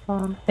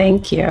 beautiful.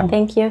 Thank you.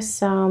 Thank you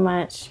so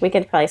much. We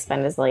could probably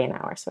spend a zillion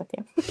hours with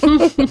you.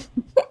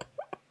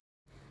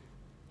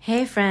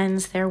 Hey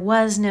friends, there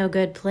was no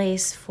good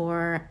place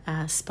for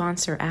a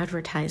sponsor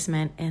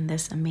advertisement in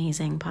this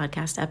amazing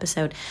podcast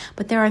episode,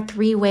 but there are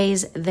 3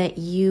 ways that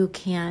you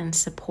can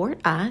support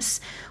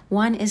us.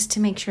 One is to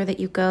make sure that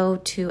you go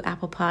to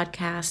Apple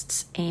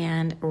Podcasts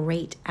and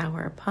rate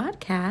our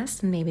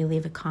podcast and maybe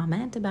leave a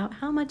comment about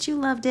how much you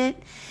loved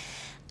it.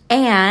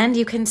 And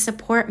you can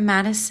support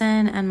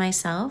Madison and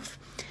myself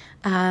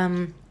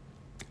in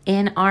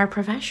our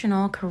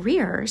professional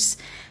careers.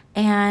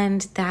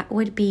 And that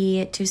would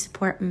be to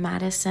support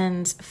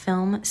Madison's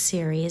film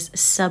series,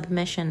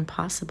 Submission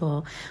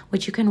Possible,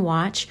 which you can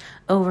watch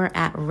over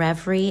at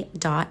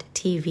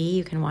Reverie.tv.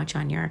 You can watch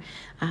on your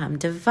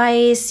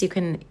device. You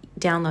can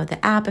download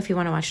the app if you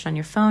want to watch it on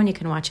your phone. You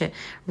can watch it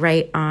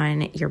right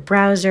on your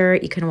browser.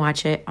 You can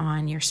watch it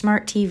on your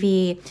smart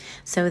TV.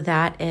 So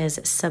that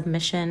is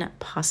Submission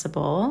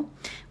Possible,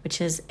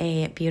 which is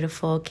a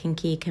beautiful,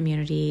 kinky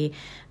community,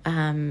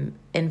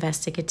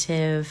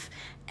 investigative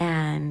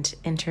and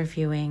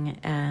interviewing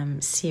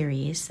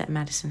series that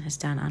Madison has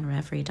done on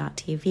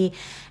Reverie.tv.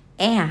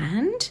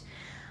 And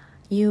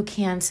you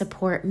can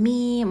support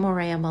me,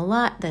 Morea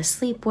Malat, the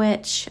Sleep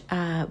Witch,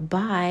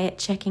 by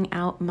checking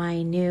out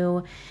my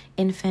new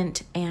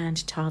infant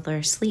and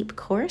toddler sleep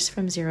course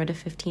from 0 to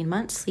 15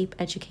 months, sleep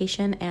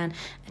education and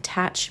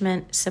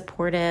attachment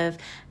supportive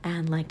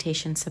and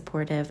lactation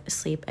supportive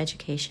sleep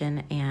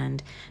education,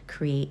 and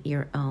create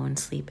your own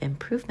sleep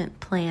improvement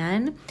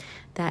plan.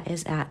 That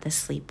is at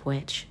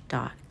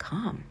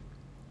thesleepwitch.com.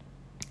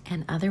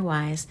 And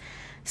otherwise,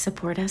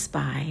 support us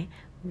by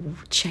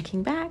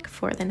checking back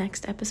for the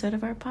next episode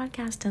of our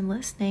podcast and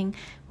listening.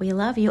 We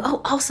love you.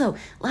 Oh, also,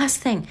 last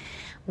thing,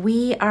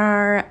 we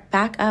are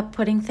back up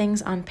putting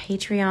things on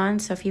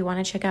Patreon. So if you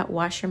want to check out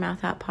Wash Your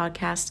Mouth Out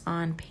podcast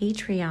on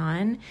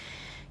Patreon,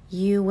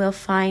 you will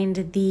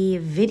find the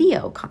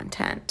video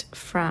content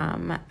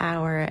from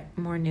our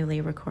more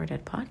newly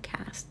recorded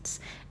podcasts.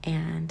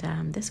 And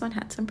this one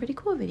had some pretty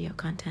cool video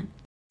content.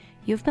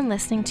 You've been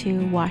listening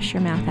to Wash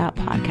Your Mouth Out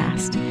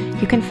podcast.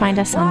 You can find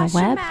us on the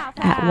web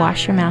at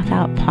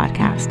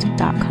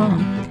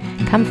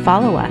washyourmouthoutpodcast.com. Come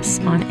follow us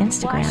on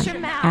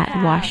Instagram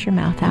at Wash Your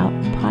Mouth Out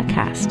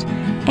Podcast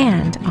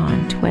and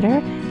on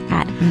Twitter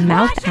at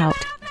Mouth Out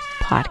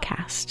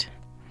Podcast.